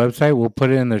this website, we'll put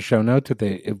it in the show notes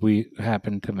if we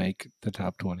happen to make the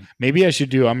top 20. Maybe I should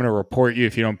do. I'm going to report you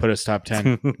if you don't put us top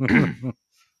 10.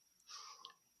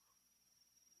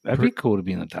 That'd be cool to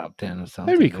be in the top 10 or something.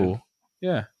 That'd be dude. cool.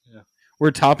 Yeah. Yeah. We're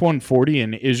top 140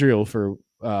 in Israel for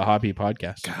hobby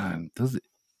podcast. God,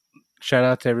 shout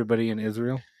out to everybody in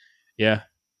Israel. Yeah.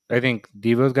 I think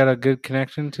Devo's got a good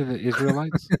connection to the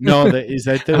Israelites. No, is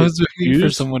that the I was waiting for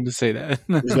Jews? someone to say that.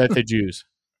 Is that the Jews?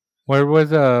 Where was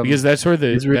Because that's where the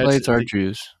Israelites that's are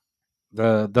Jews.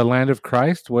 the land of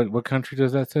Christ? What country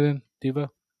does that sit in, Devo?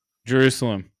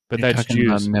 Jerusalem, but You're that's talking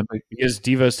about Jews Nebuch- because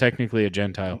Devo's technically a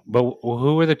Gentile. But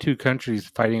who were the two countries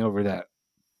fighting over that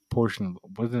portion?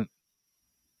 Wasn't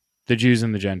The Jews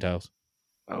and the Gentiles.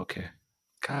 okay.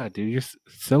 God, dude, you're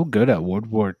so good at World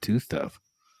War II stuff.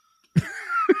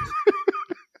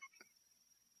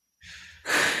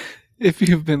 If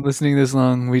you've been listening this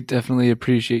long, we definitely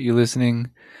appreciate you listening.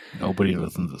 Nobody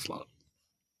listens this long.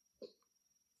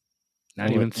 Not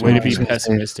Way even to small. be Small.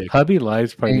 pessimistic. Hubby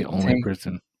Live's probably the Thank- only thank-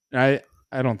 person. I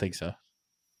don't think so.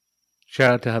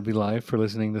 Shout out to Hubby Live for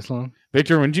listening this long.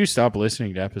 Victor, when did you stop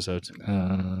listening to episodes?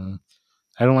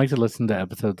 I don't like to listen to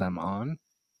episodes I'm on.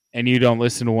 And you don't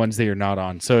listen to ones that you're not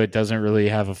on, so it doesn't really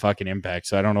have a fucking impact.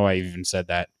 So I don't know why you even said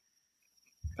that.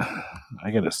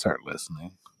 I gotta start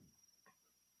listening.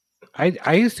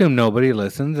 I assume nobody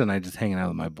listens, and I just hanging out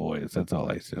with my boys. That's all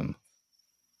I assume.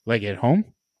 Like at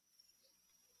home?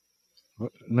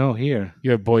 No, here.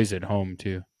 You have boys at home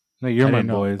too. No, you're I my didn't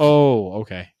know. boys. Oh,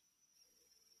 okay.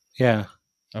 Yeah,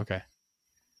 Okay.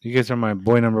 you guys are my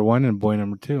boy number 1 and boy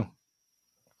number 2.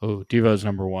 Oh, Devo's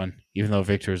number 1, even though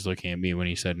Victor was looking at me when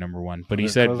he said number 1. But he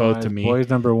Those said are both my to me. Boys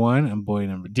number 1 and boy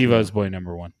number 2. Devo's boy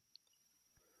number 1.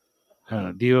 I don't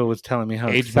know. Devo was telling me how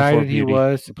Age before excited he beauty.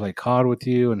 was to play COD with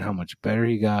you and how much better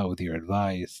he got with your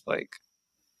advice. Like,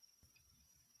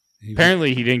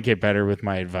 Apparently, he didn't get better with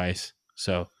my advice.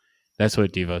 So that's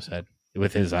what Devo said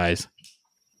with his eyes.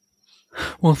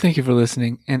 Well, thank you for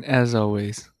listening. And as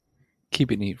always,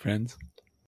 keep it neat, friends.